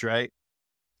the bench, right?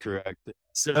 Correct.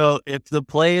 So if the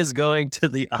play is going to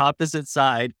the opposite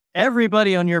side,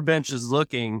 everybody on your bench is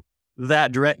looking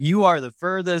that direct. You are the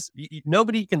furthest.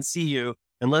 Nobody can see you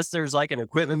unless there's like an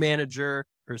equipment manager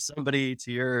or somebody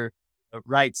to your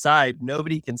right side.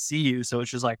 Nobody can see you. So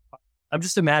it's just like, I'm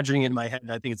just imagining it in my head.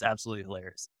 And I think it's absolutely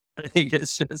hilarious. I think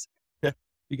it's just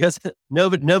because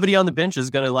nobody on the bench is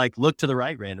going to like look to the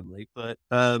right randomly, but,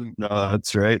 no,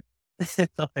 that's right.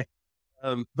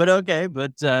 But okay.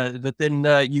 But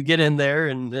then, you get in there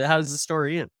and how does the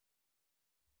story end?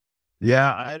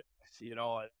 Yeah.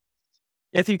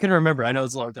 If you can remember, I know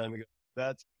it's a long time ago.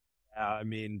 I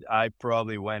mean, I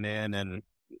probably went in and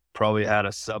probably had a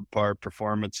subpar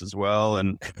performance as well.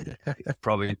 And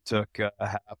probably took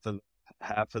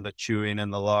half of the chewing in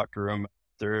the locker room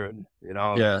after, and,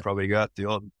 probably got the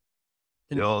old,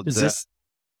 is this,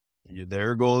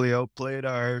 their goalie outplayed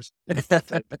ours.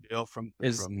 Deal from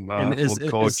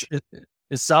coach.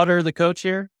 Is Sauter the coach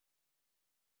here?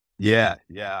 Yeah.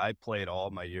 I played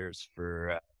all my years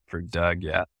for Doug.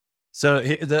 Yeah. So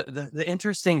the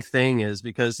interesting thing is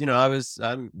because,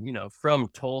 I'm from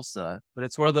Tulsa, but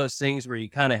it's one of those things where you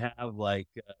kind of have like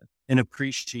an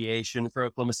appreciation for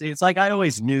Oklahoma City. It's like, I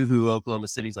always knew who Oklahoma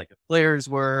City's like players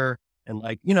were. And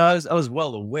like, I was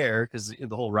well aware because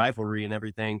the whole rivalry and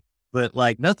everything, but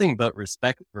like nothing but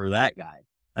respect for that guy.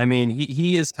 I mean,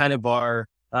 he is kind of our,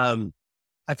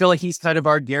 I feel like he's kind of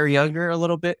our Gary Younger a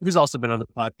little bit, who's also been on the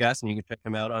podcast, and you can check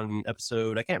him out on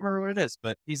episode, I can't remember what it is,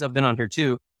 but he's been on here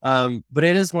too. But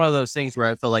it is one of those things where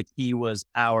I feel like he was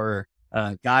our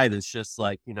guy that's just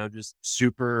like, just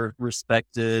super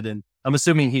respected. And I'm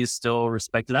assuming he's still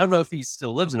respected. I don't know if he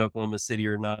still lives in Oklahoma City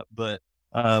or not, but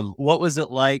what was it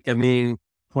like? I mean,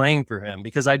 playing for him,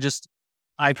 because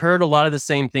I've heard a lot of the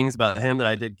same things about him that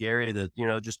I did Gary, that,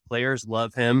 just players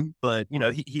love him, but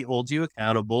he holds you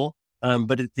accountable.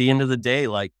 But at the end of the day,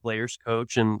 like, players,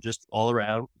 coach, and just all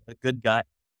around a good guy.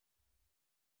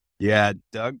 Yeah,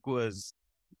 Doug was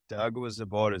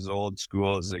about as old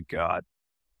school as it got.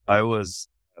 I was,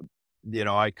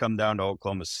 I come down to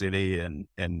Oklahoma City and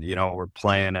we're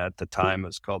playing at the time. It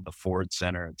was called the Ford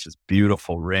Center. It's just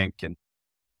beautiful rink. And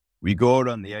we go out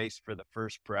on the ice for the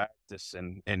first practice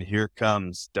and here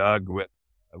comes Doug with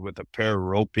a pair of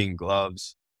roping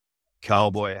gloves,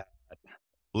 cowboy hat,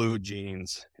 blue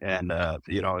jeans, and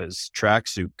his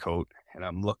tracksuit coat. And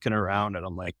I'm looking around and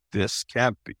I'm like, this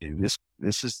can't be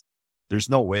this is there's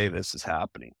no way this is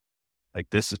happening. Like,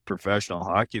 this is professional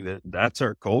hockey. That's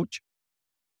our coach.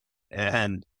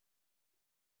 And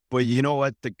but you know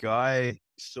what? The guy,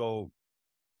 so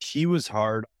he was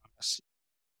hard on us.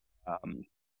 Um,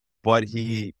 but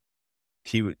he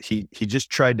just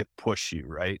tried to push you,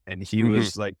 right? And he Hmm.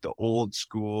 was like the old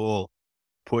school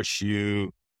push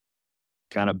you,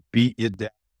 kind of beat you down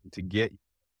to get you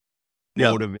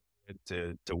Yep.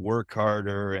 motivated to work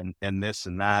harder and this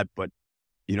and that. But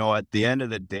at the end of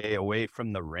the day, away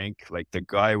from the rink, like, the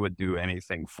guy would do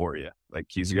anything for you. Like,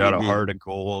 he's got a Hmm. heart of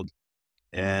gold.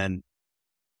 And,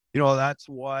 that's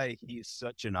why he's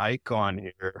such an icon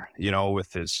here,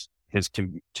 with his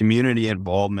community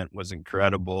involvement was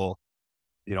incredible.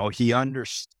 He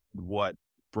understood what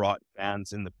brought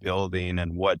fans in the building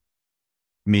and what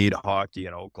made hockey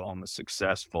in Oklahoma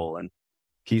successful. And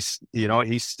he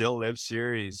still lives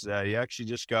here. He actually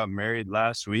just got married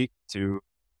last week to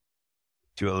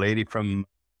a lady from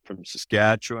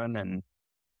Saskatchewan, and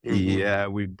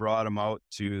Hmm. we brought him out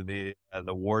to the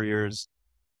Warriors,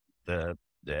 the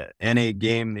NA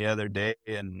game the other day,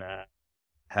 and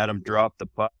had him drop the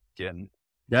puck, and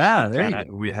Yeah, there you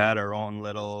go. we had our own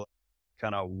little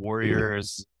kind of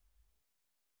Warriors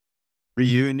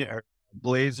reunion, or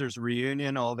Blazers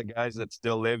reunion. All the guys that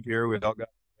still live here, we all got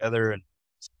together and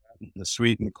sat in the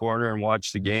suite in the corner and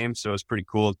watched the game. So it's pretty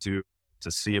cool to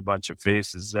see a bunch of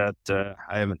faces that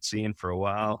I haven't seen for a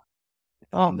while.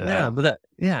 Oh, And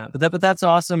yeah, but that's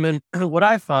awesome. And what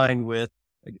I find with,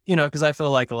 because I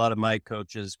feel like a lot of my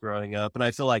coaches growing up, and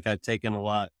I feel like I've taken a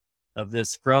lot of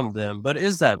this from them, but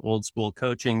is that old school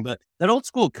coaching. But that old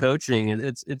school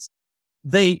coaching,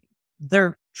 they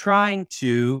they're trying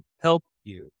to help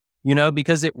you,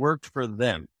 because it worked for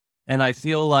them. And I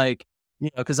feel like,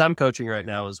 because I'm coaching right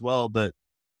now as well, but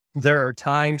there are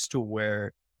times to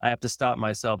where I have to stop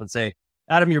myself and say,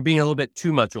 Adam, you're being a little bit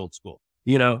too much old school.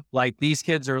 Like, these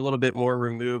kids are a little bit more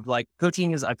removed. Like,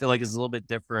 coaching I feel like, is a little bit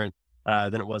different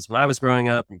than it was when I was growing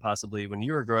up and possibly when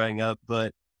you were growing up.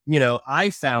 But,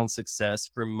 I found success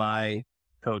from my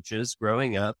coaches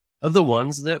growing up, of the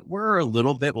ones that were a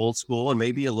little bit old school and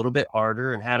maybe a little bit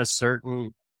harder and had a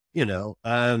certain, I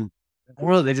don't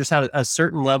know, they just had a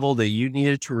certain level that you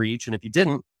needed to reach. And if you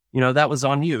didn't, that was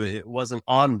on you. It wasn't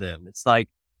on them. It's like,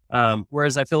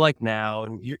 whereas I feel like now,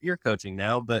 and you're coaching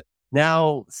now, but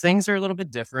now things are a little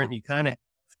bit different. You kind of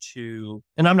have to,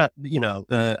 and I'm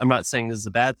not saying this is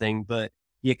a bad thing, but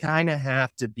you kind of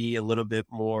have to be a little bit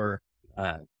more,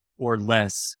 uh, or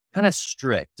less kind of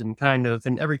strict, and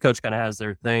every coach kind of has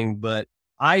their thing. But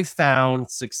I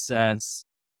found success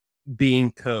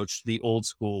being coached the old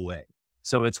school way.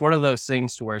 So it's one of those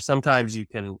things to where sometimes you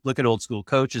can look at old school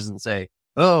coaches and say,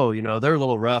 oh, they're a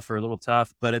little rough or a little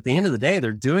tough. But at the end of the day,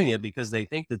 they're doing it because they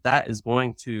think that that is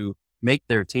going to make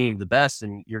their team the best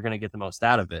and you're going to get the most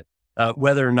out of it.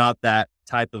 Whether or not that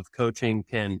type of coaching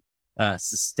can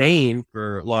sustain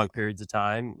for long periods of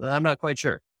time, I'm not quite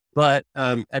sure. But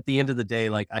at the end of the day,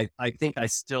 like, I think I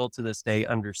still to this day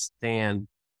understand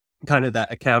kind of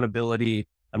that accountability.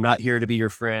 I'm not here to be your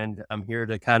friend. I'm here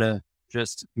to kind of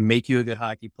just make you a good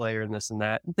hockey player and this and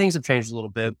that. And things have changed a little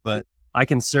bit, but I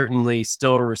can certainly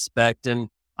still respect. And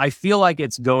I feel like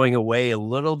it's going away a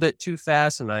little bit too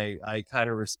fast. And I kind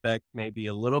of respect maybe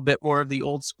a little bit more of the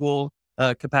old school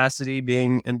capacity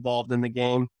being involved in the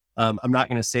game. I'm not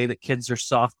going to say that kids are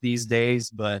soft these days,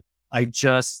 but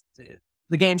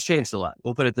the game's changed a lot.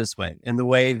 We'll put it this way. In the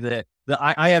way that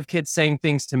I have kids saying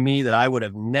things to me that I would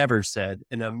have never said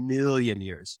in a million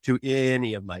years to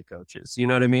any of my coaches. You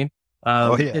know what I mean?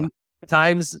 oh yeah, And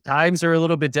times are a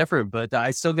little bit different, but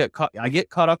I still get caught. I get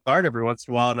caught off guard every once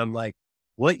in a while, and I'm like,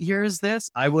 "What year is this?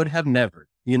 I would have never."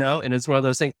 And it's one of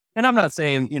those things. And I'm not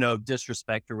saying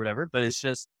disrespect or whatever, but it's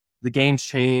just the game's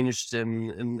changed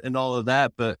and all of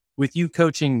that. But with you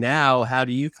coaching now, how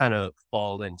do you kind of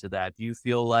fall into that? Do you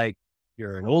feel like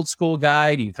you're an old school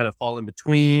guy? Do you kind of fall in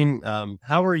between?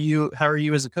 How are you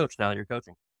as a coach now that you're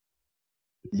coaching?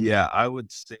 Yeah, I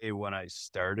would say when I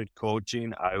started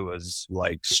coaching, I was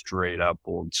like straight up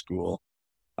old school.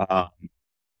 Um,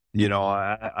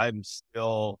 I'm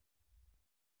still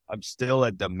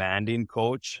a demanding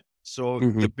coach. So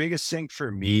Hmm. the biggest thing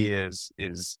for me is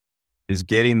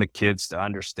getting the kids to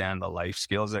understand the life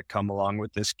skills that come along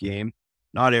with this game.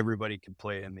 Not everybody can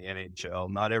play in the NHL.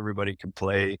 Not everybody can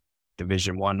play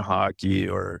Division 1 hockey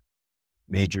or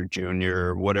major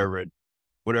junior or whatever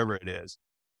it is.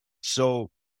 So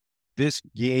this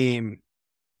game,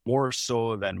 more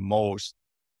so than most,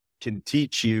 can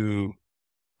teach you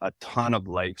a ton of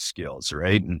life skills,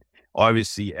 right? And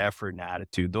obviously effort and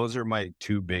attitude. Those are my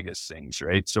two biggest things,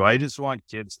 right? So I just want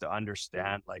kids to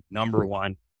understand, like, number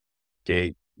one,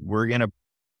 okay, we're gonna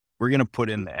put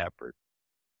in the effort.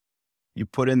 You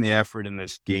put in the effort in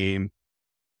this game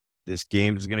is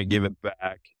gonna give it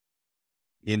back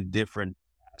in different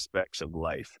aspects of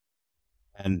life.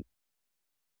 And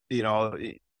you know,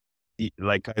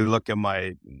 like I look at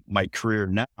my career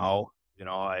now,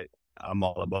 I'm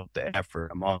all about the effort.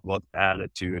 I'm all about the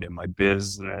attitude in my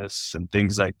business and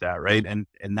things like that, right? And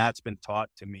that's been taught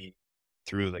to me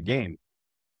through the game.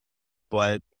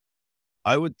 But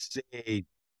I would say,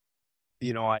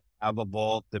 I have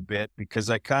evolved a bit because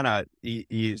I kind of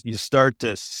you start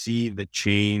to see the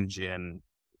change in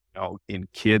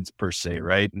kids per se,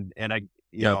 right? And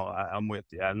Yep. I'm with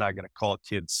you. I'm not going to call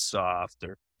kids soft,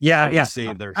 or Yeah, I would yeah.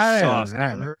 say they're I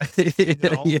softer,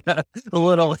 yeah, a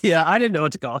little. Yeah, I didn't know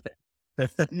what to call it.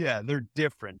 Yeah, they're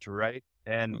different, right?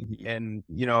 And Mhm. and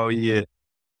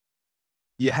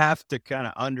you have to kind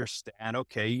of understand,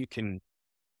 okay, you can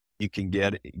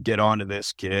get onto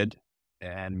this kid,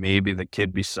 and maybe the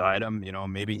kid beside him,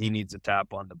 maybe he needs a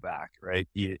tap on the back, right?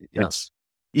 Yeah. It's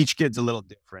each kid's a little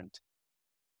different.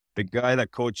 The guy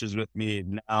that coaches with me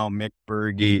now, Mick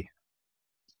Berge,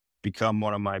 become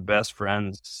one of my best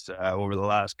friends over the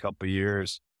last couple of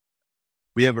years.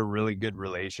 We have a really good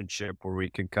relationship where we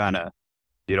can kind of,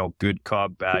 good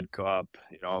cop, bad cop.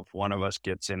 If one of us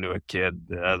gets into a kid,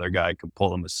 the other guy can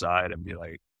pull him aside and be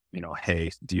like, hey,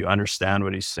 do you understand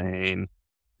what he's saying?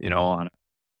 On a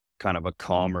kind of a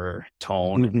calmer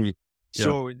tone. And Mhm. Yep.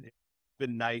 so it's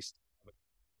been nice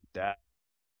that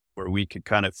where we could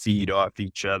kind of feed off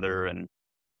each other and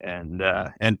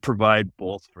provide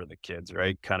both for the kids,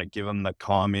 right? Kind of give them the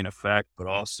calming effect, but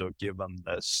also give them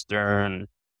the stern,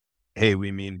 hey, we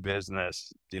mean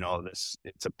business.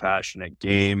 It's a passionate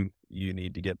game. You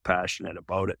need to get passionate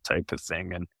about it type of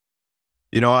thing. And,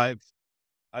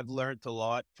 I've learned a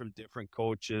lot from different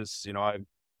coaches.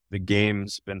 The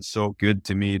game's been so good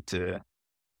to me to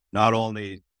not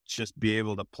only just be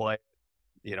able to play,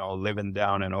 living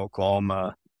down in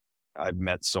Oklahoma. I've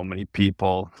met so many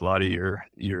people, a lot of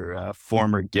your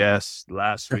former guests.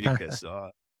 Last week I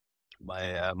saw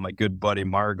my good buddy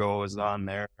Margot was on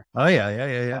there. Oh yeah, yeah,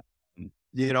 yeah,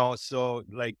 yeah. So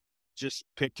like just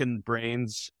picking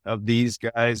brains of these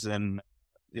guys and,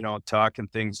 talking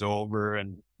things over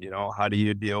and, how do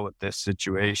you deal with this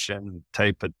situation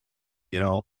type of, you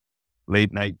know,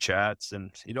 late night chats.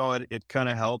 And, it kind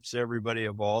of helps everybody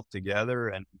evolve together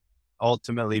and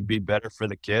ultimately be better for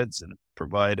the kids and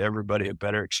provide everybody a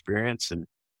better experience and,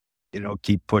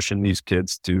 keep pushing these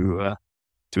kids to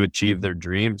achieve their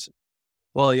dreams.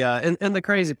 Well, yeah, and the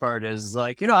crazy part is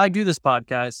like, I do this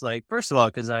podcast, like, first of all,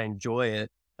 because I enjoy it.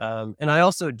 And I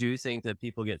also do think that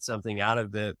people get something out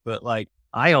of it, but like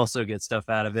I also get stuff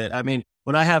out of it. I mean,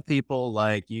 when I have people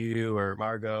like you or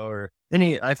Margot or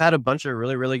I've had a bunch of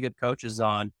really, really good coaches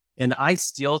on, and I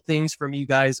steal things from you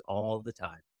guys all the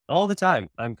time. All the time.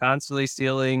 I'm constantly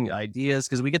stealing ideas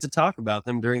because we get to talk about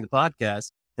them during the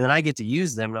podcast, and then I get to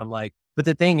use them. And I'm like, but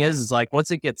the thing is like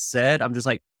once it gets said, I'm just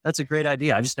like, that's a great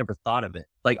idea. I just never thought of it.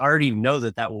 Like, I already know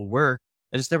that that will work.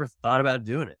 I just never thought about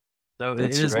doing it. So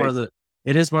That's right.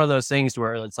 it is one of those things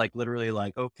where it's like literally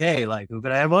like, okay, like who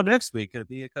could I have on next week? Could it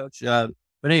be a coach? But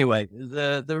anyway,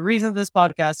 the reason this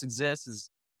podcast exists is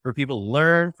for people to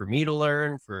learn, for me to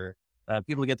learn, for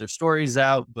people to get their stories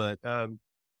out. But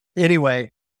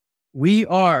anyway, we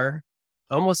are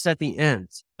almost at the end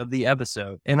of the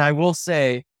episode. And I will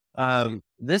say,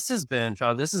 this has been,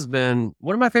 Sean, this has been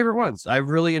one of my favorite ones. I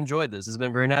really enjoyed this. It's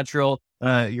been very natural.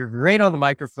 You're great on the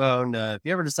microphone. If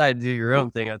you ever decide to do your own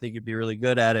thing, I think you'd be really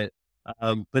good at it.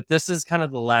 But this is kind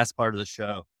of the last part of the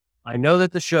show. I know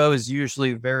that the show is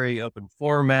usually very open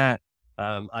format.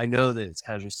 I know that it's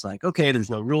kind of just like, okay, there's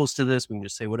no rules to this. We can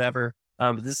just say whatever.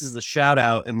 But this is the shout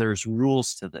out and there's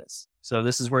rules to this. So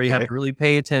this is where you have Okay. to really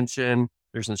pay attention.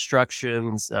 There's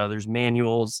instructions, there's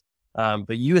manuals,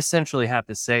 but you essentially have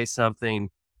to say something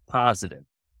positive.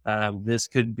 This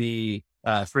could be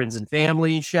friends and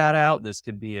family shout out. This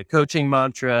could be a coaching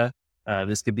mantra.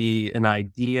 This could be an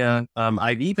idea.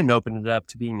 I've even opened it up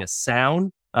to being a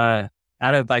sound. I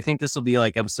think this will be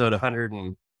like episode 100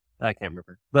 and I can't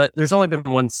remember, but there's only been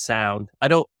one sound. I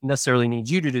don't necessarily need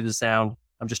you to do the sound.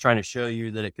 I'm just trying to show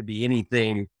you that it could be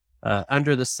anything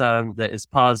under the sun that is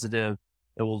positive.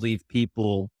 It will leave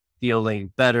people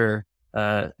feeling better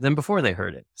than before they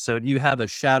heard it. So do you have a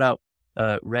shout out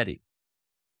ready?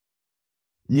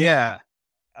 Yeah,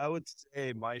 I would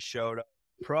say my shout out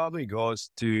probably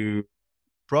goes to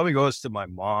my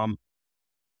mom.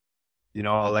 You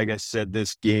know, like I said,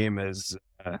 this game has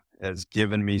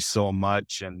given me so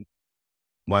much, and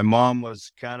my mom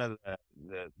was kind of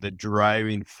the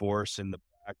driving force in the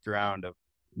background of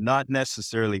not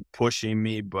necessarily pushing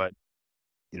me, but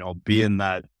being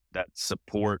that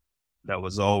support that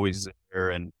was always there,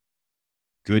 and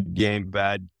good game,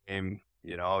 bad game,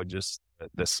 just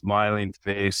the smiling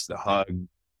face, the hug,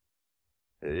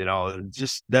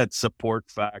 just that support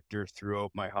factor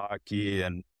throughout my hockey.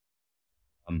 And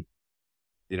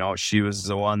she was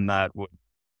the one that would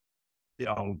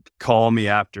call me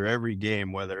after every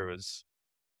game, whether it was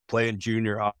playing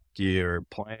junior hockey or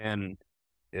playing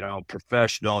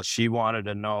professional. She wanted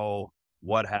to know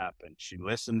what happened. She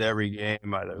listened to every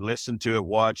game, either listened to it,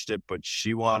 watched it, but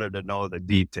she wanted to know the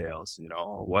details,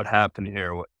 what happened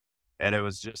here. And it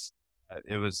was just,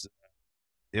 it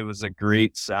was a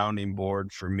great sounding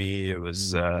board for me. It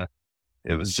was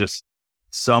just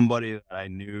somebody that I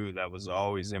knew that was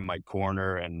always in my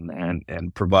corner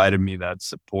and provided me that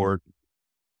support,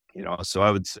 so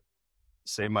I would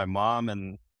say my mom,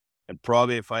 and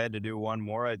probably if I had to do one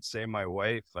more, I'd say my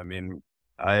wife. I mean,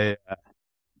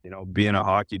 being a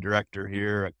hockey director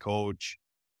here, a coach,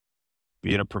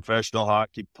 being a professional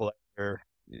hockey player,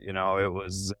 it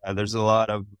was, there's a lot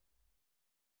of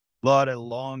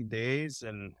long days,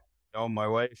 and, my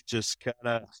wife just kind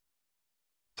of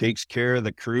takes care of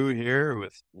the crew here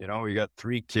with, we got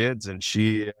 3 kids, and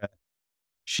she's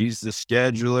the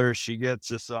scheduler. She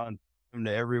gets us on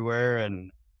to everywhere,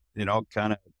 and,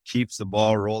 kind of keeps the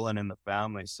ball rolling in the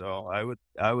family. So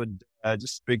I would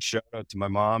just big shout out to my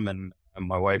mom and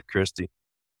my wife, Christy.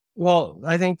 Well,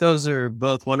 I think those are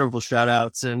both wonderful shout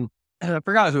outs. And I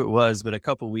forgot who it was, but a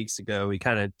couple weeks ago, we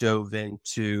kind of dove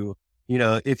into,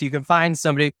 if you can find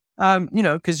somebody,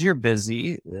 because you're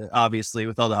busy, obviously,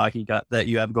 with all the hockey that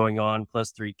you have going on,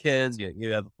 plus 3 kids,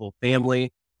 you have a full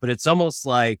family. But it's almost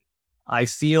like, I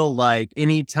feel like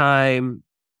anytime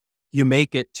you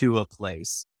make it to a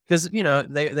place, because,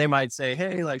 they might say,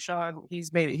 hey, like Sean,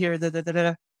 he's made it here, da, da, da,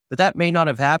 da. But that may not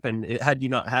have happened had you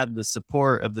not had the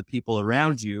support of the people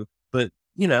around you. But,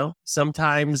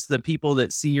 sometimes the people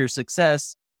that see your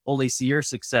success only see your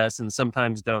success, and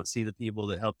sometimes don't see the people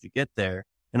that helped you get there.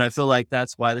 And I feel like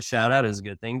that's why the shout out is a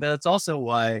good thing. But it's also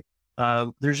why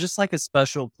there's just like a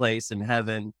special place in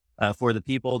heaven for the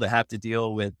people that have to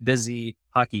deal with busy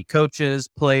hockey coaches,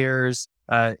 players,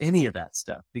 any of that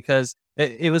stuff. Because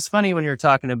it was funny when you were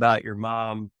talking about your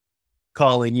mom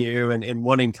calling you and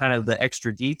wanting kind of the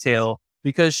extra detail,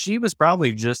 because she was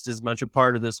probably just as much a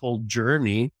part of this whole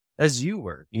journey as you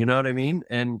were, you know what I mean?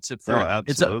 And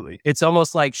Absolutely. It's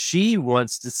almost like she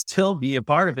wants to still be a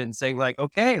part of it and saying like,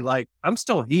 okay, like I'm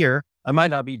still here. I might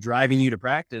not be driving you to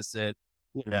practice at,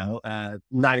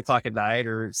 9:00 at night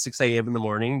or 6 a.m. in the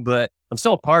morning, but I'm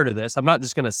still a part of this. I'm not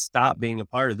just going to stop being a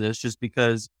part of this just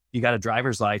because you got a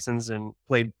driver's license and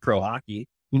played pro hockey.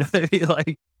 You know what I mean?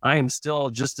 Like, I am still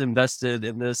just invested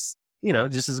in this,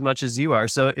 just as much as you are.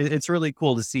 So it's really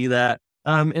cool to see that.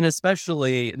 And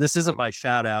especially, this isn't my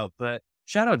shout out, but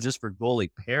shout out just for goalie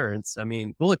parents. I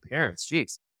mean, goalie parents,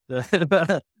 geez,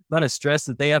 the amount of stress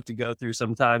that they have to go through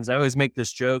sometimes. I always make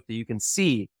this joke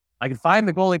that I can find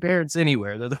the goalie parents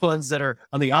anywhere. They're the ones that are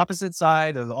on the opposite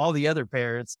side of all the other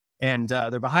parents, and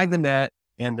they're behind the net,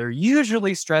 and they're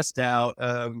usually stressed out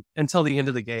until the end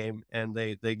of the game, and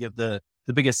they give the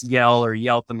biggest yell or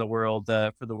yelp in the world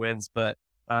for the wins. But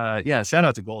yeah, shout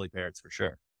out to goalie parents for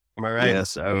sure. Am I right?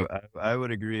 Yes, I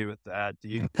would agree with that.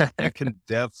 You can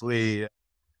definitely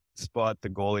spot the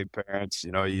goalie parents.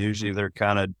 Usually they're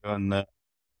kind of doing the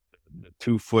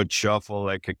 2-foot shuffle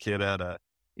like a kid at a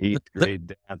 8th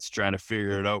grade dance, trying to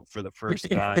figure it out for the first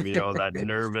time. That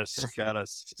nervous kind of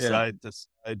side to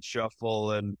side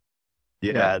shuffle, and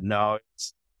no,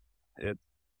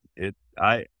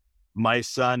 my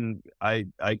son, I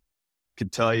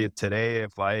could tell you today,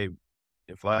 if I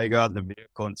got in the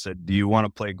vehicle and said, do you want to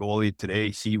play goalie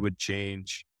today? He would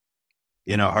change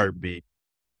in a heartbeat.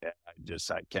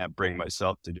 I can't bring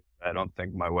myself to do it. I don't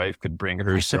think my wife could bring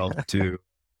herself to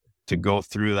go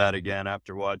through that again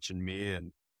after watching me.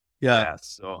 And Yeah. Yeah.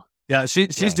 So Yeah.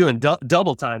 She's yeah, doing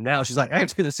double time now. She's like, I have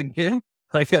to do this again.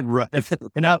 Like, and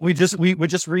now we just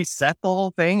reset the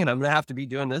whole thing, and I'm going to have to be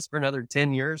doing this for another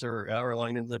 10 years or however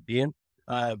long it ends up being.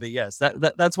 But yes,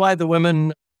 that's why the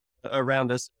women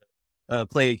around us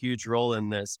play a huge role in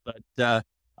this. But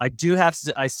I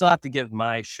still have to give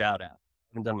my shout out.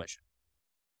 I haven't done my shout.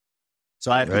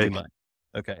 So I have to do right. mine.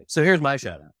 Okay. So here's my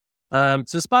shout out.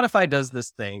 So Spotify does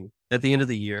this thing at the end of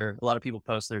the year. A lot of people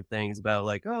post their things about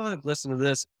like, oh, I've listened to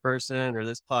this person or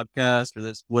this podcast or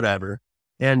this whatever.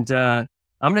 And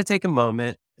I'm going to take a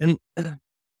moment, and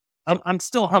I'm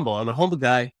still humble. I'm a humble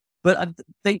guy, but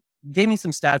they gave me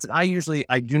some stats. And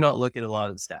I do not look at a lot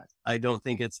of the stats. I don't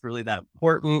think it's really that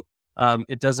important.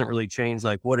 It doesn't really change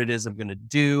like what it is I'm going to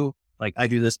do. Like I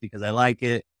do this because I like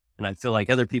it and I feel like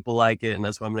other people like it. And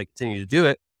that's why I'm going to continue to do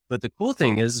it. But the cool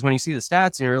thing is when you see the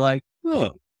stats and you're like,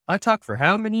 oh, I talk for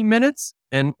how many minutes,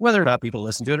 and whether or not people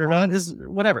listen to it or not is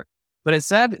whatever. But it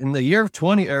said in the year of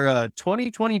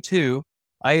 2022,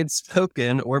 I had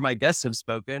spoken, or my guests have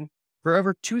spoken, for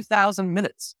over 2,000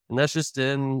 minutes. And that's just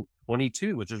in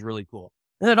 22, which is really cool.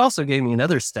 And it also gave me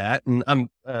another stat, and I'm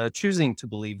choosing to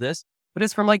believe this, but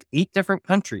it's from like 8 different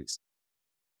countries.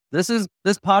 This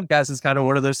podcast is kind of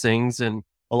one of those things. And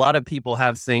a lot of people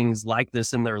have things like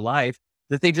this in their life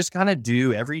that they just kind of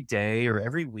do every day or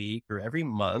every week or every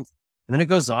month. And then it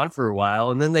goes on for a while.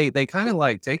 And then they kind of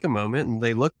like take a moment and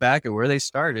they look back at where they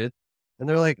started and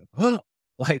they're like, oh,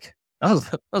 like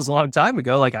that was a long time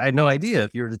ago. Like I had no idea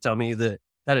if you were to tell me that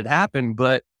had happened,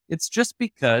 but it's just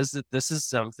because that this is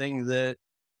something that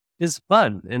is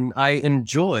fun and I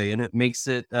enjoy, and it makes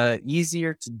it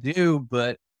easier to do.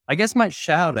 But I guess my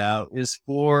shout out is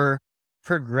for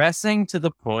progressing to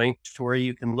the point to where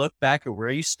you can look back at where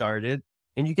you started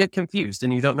and you get confused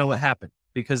and you don't know what happened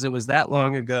because it was that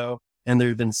long ago. And there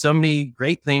have been so many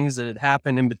great things that had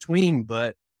happened in between,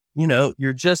 but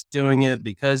you're just doing it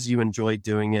because you enjoy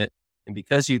doing it and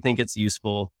because you think it's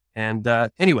useful. And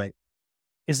anyway,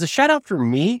 is the shout out for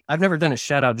me? I've never done a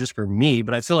shout out just for me,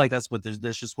 but I feel like that's what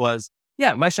this just was.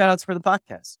 Yeah, my shout out's for the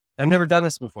podcast. I've never done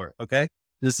this before. Okay.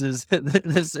 This is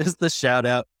the shout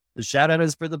out. The shout out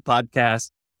is for the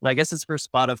podcast. And I guess it's for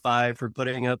Spotify for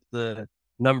putting up the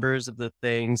numbers of the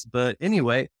things. But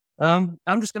anyway, I'm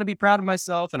just going to be proud of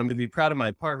myself, and I'm going to be proud of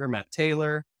my partner, Matt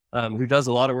Taylor, who does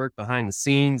a lot of work behind the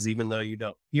scenes, even though you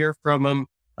don't hear from him.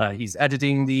 He's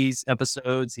editing these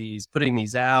episodes. He's putting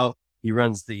these out. He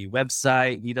runs the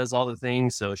website. He does all the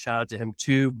things. So shout out to him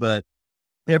too. But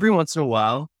every once in a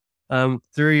while,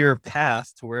 through your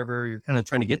path to wherever you're kind of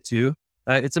trying to get to,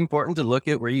 it's important to look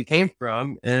at where you came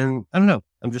from. And I don't know,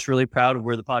 I'm just really proud of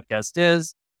where the podcast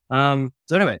is.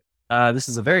 So anyway, this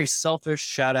is a very selfish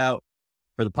shout out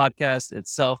for the podcast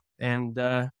itself. And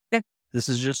yeah, this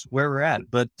is just where we're at.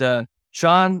 But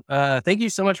Sean, thank you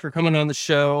so much for coming on the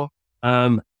show.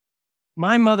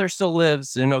 My mother still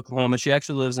lives in Oklahoma. She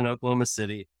actually lives in Oklahoma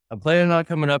City. I'm planning on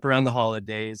coming up around the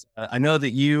holidays. I know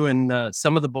that you and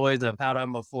some of the boys that I've had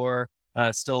on before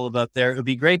still live up there. It would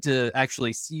be great to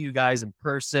actually see you guys in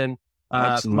person.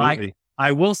 Absolutely.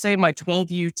 I will say my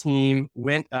 12U team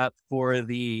went up for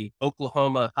the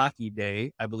Oklahoma Hockey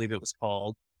Day, I believe it was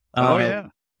called. Oh, yeah.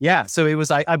 Yeah. So it was,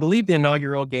 I believe, the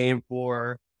inaugural game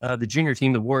for the junior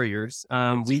team, the Warriors.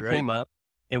 We came up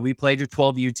and we played your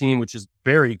 12U team, which is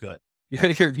very good.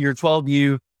 Your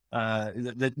 12U,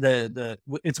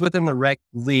 it's within the rec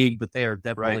league, but they are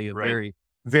definitely a very,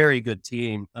 very good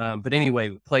team. But anyway,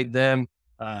 we played them.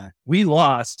 We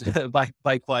lost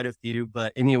by quite a few,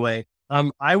 but anyway,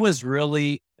 I was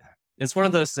really, it's one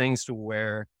of those things to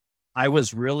where I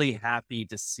was really happy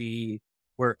to see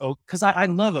because I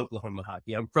love Oklahoma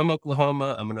hockey. I'm from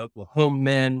Oklahoma. I'm an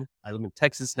Oklahoman. I live in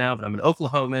Texas now, but I'm an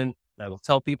Oklahoman. And I will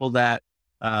tell people that.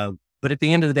 But at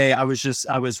the end of the day, I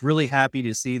was really happy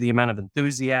to see the amount of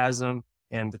enthusiasm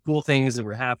and the cool things that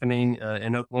were happening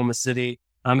in Oklahoma City.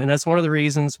 And that's one of the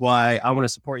reasons why I want to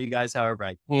support you guys however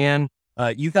I can.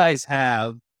 You guys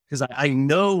have, because I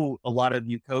know a lot of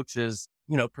you coaches,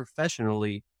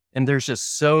 professionally, and there's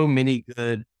just so many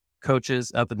good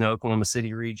coaches up in the Oklahoma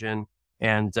City region.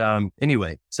 And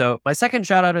anyway, so my second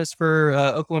shout out is for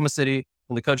Oklahoma City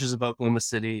and the coaches of Oklahoma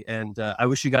City. And I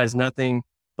wish you guys nothing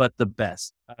but the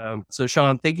best. So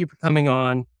Sean, thank you for coming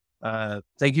on.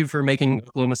 Thank you for making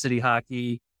Oklahoma City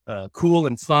hockey cool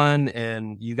and fun.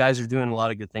 And you guys are doing a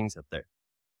lot of good things up there.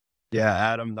 Yeah,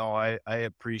 Adam, no, I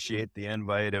appreciate the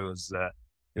invite. It was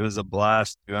a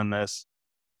blast doing this.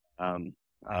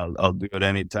 I'll do it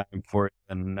anytime for you,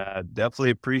 and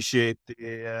definitely appreciate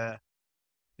the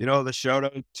the shout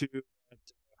out to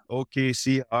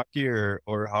OKC hockey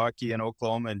or hockey in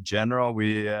Oklahoma in general.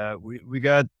 We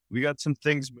got some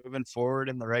things moving forward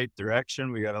in the right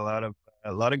direction. We got a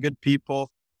lot of good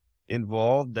people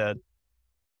involved that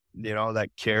that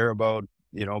care about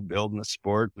building the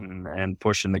sport and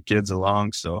pushing the kids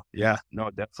along. So yeah, no,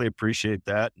 definitely appreciate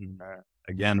that, and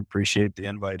again, appreciate the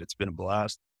invite. It's been a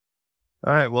blast.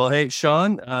 All right. Well, hey,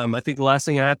 Sean, I think the last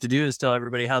thing I have to do is tell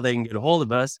everybody how they can get a hold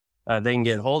of us. They can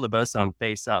get a hold of us on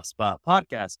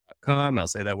faceoffspotpodcast.com. I'll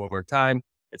say that one more time.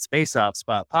 It's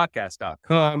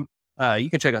faceoffspotpodcast.com. You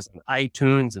can check us on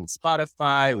iTunes and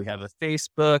Spotify. We have a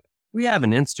Facebook. We have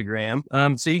an Instagram.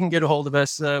 So you can get a hold of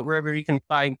us wherever you can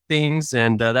find things.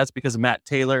 And that's because of Matt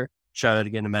Taylor. Shout out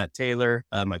again to Matt Taylor,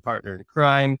 my partner in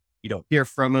crime. You don't hear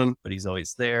from him, but he's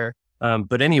always there.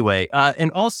 But anyway,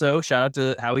 and also shout out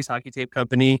to Howie's Hockey Tape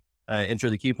Company. Enter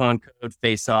the coupon code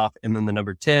FACEOFF and then the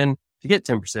number 10 to get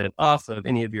 10% off of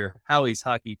any of your Howie's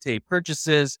Hockey Tape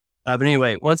purchases. But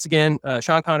anyway, once again,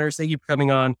 Sean Connors, thank you for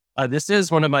coming on. This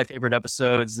is one of my favorite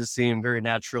episodes. This seemed very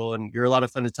natural and you're a lot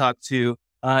of fun to talk to.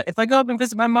 If I go up and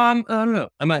visit my mom, I don't know,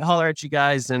 I might holler at you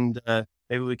guys and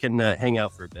maybe we can hang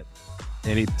out for a bit.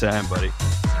 Anytime, buddy.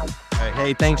 All right.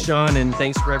 Hey, thanks, Sean. And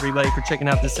thanks for everybody for checking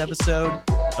out this episode.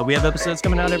 We have episodes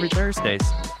coming out every Thursday.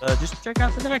 So just check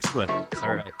out for the next one. All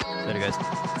right. Later, guys.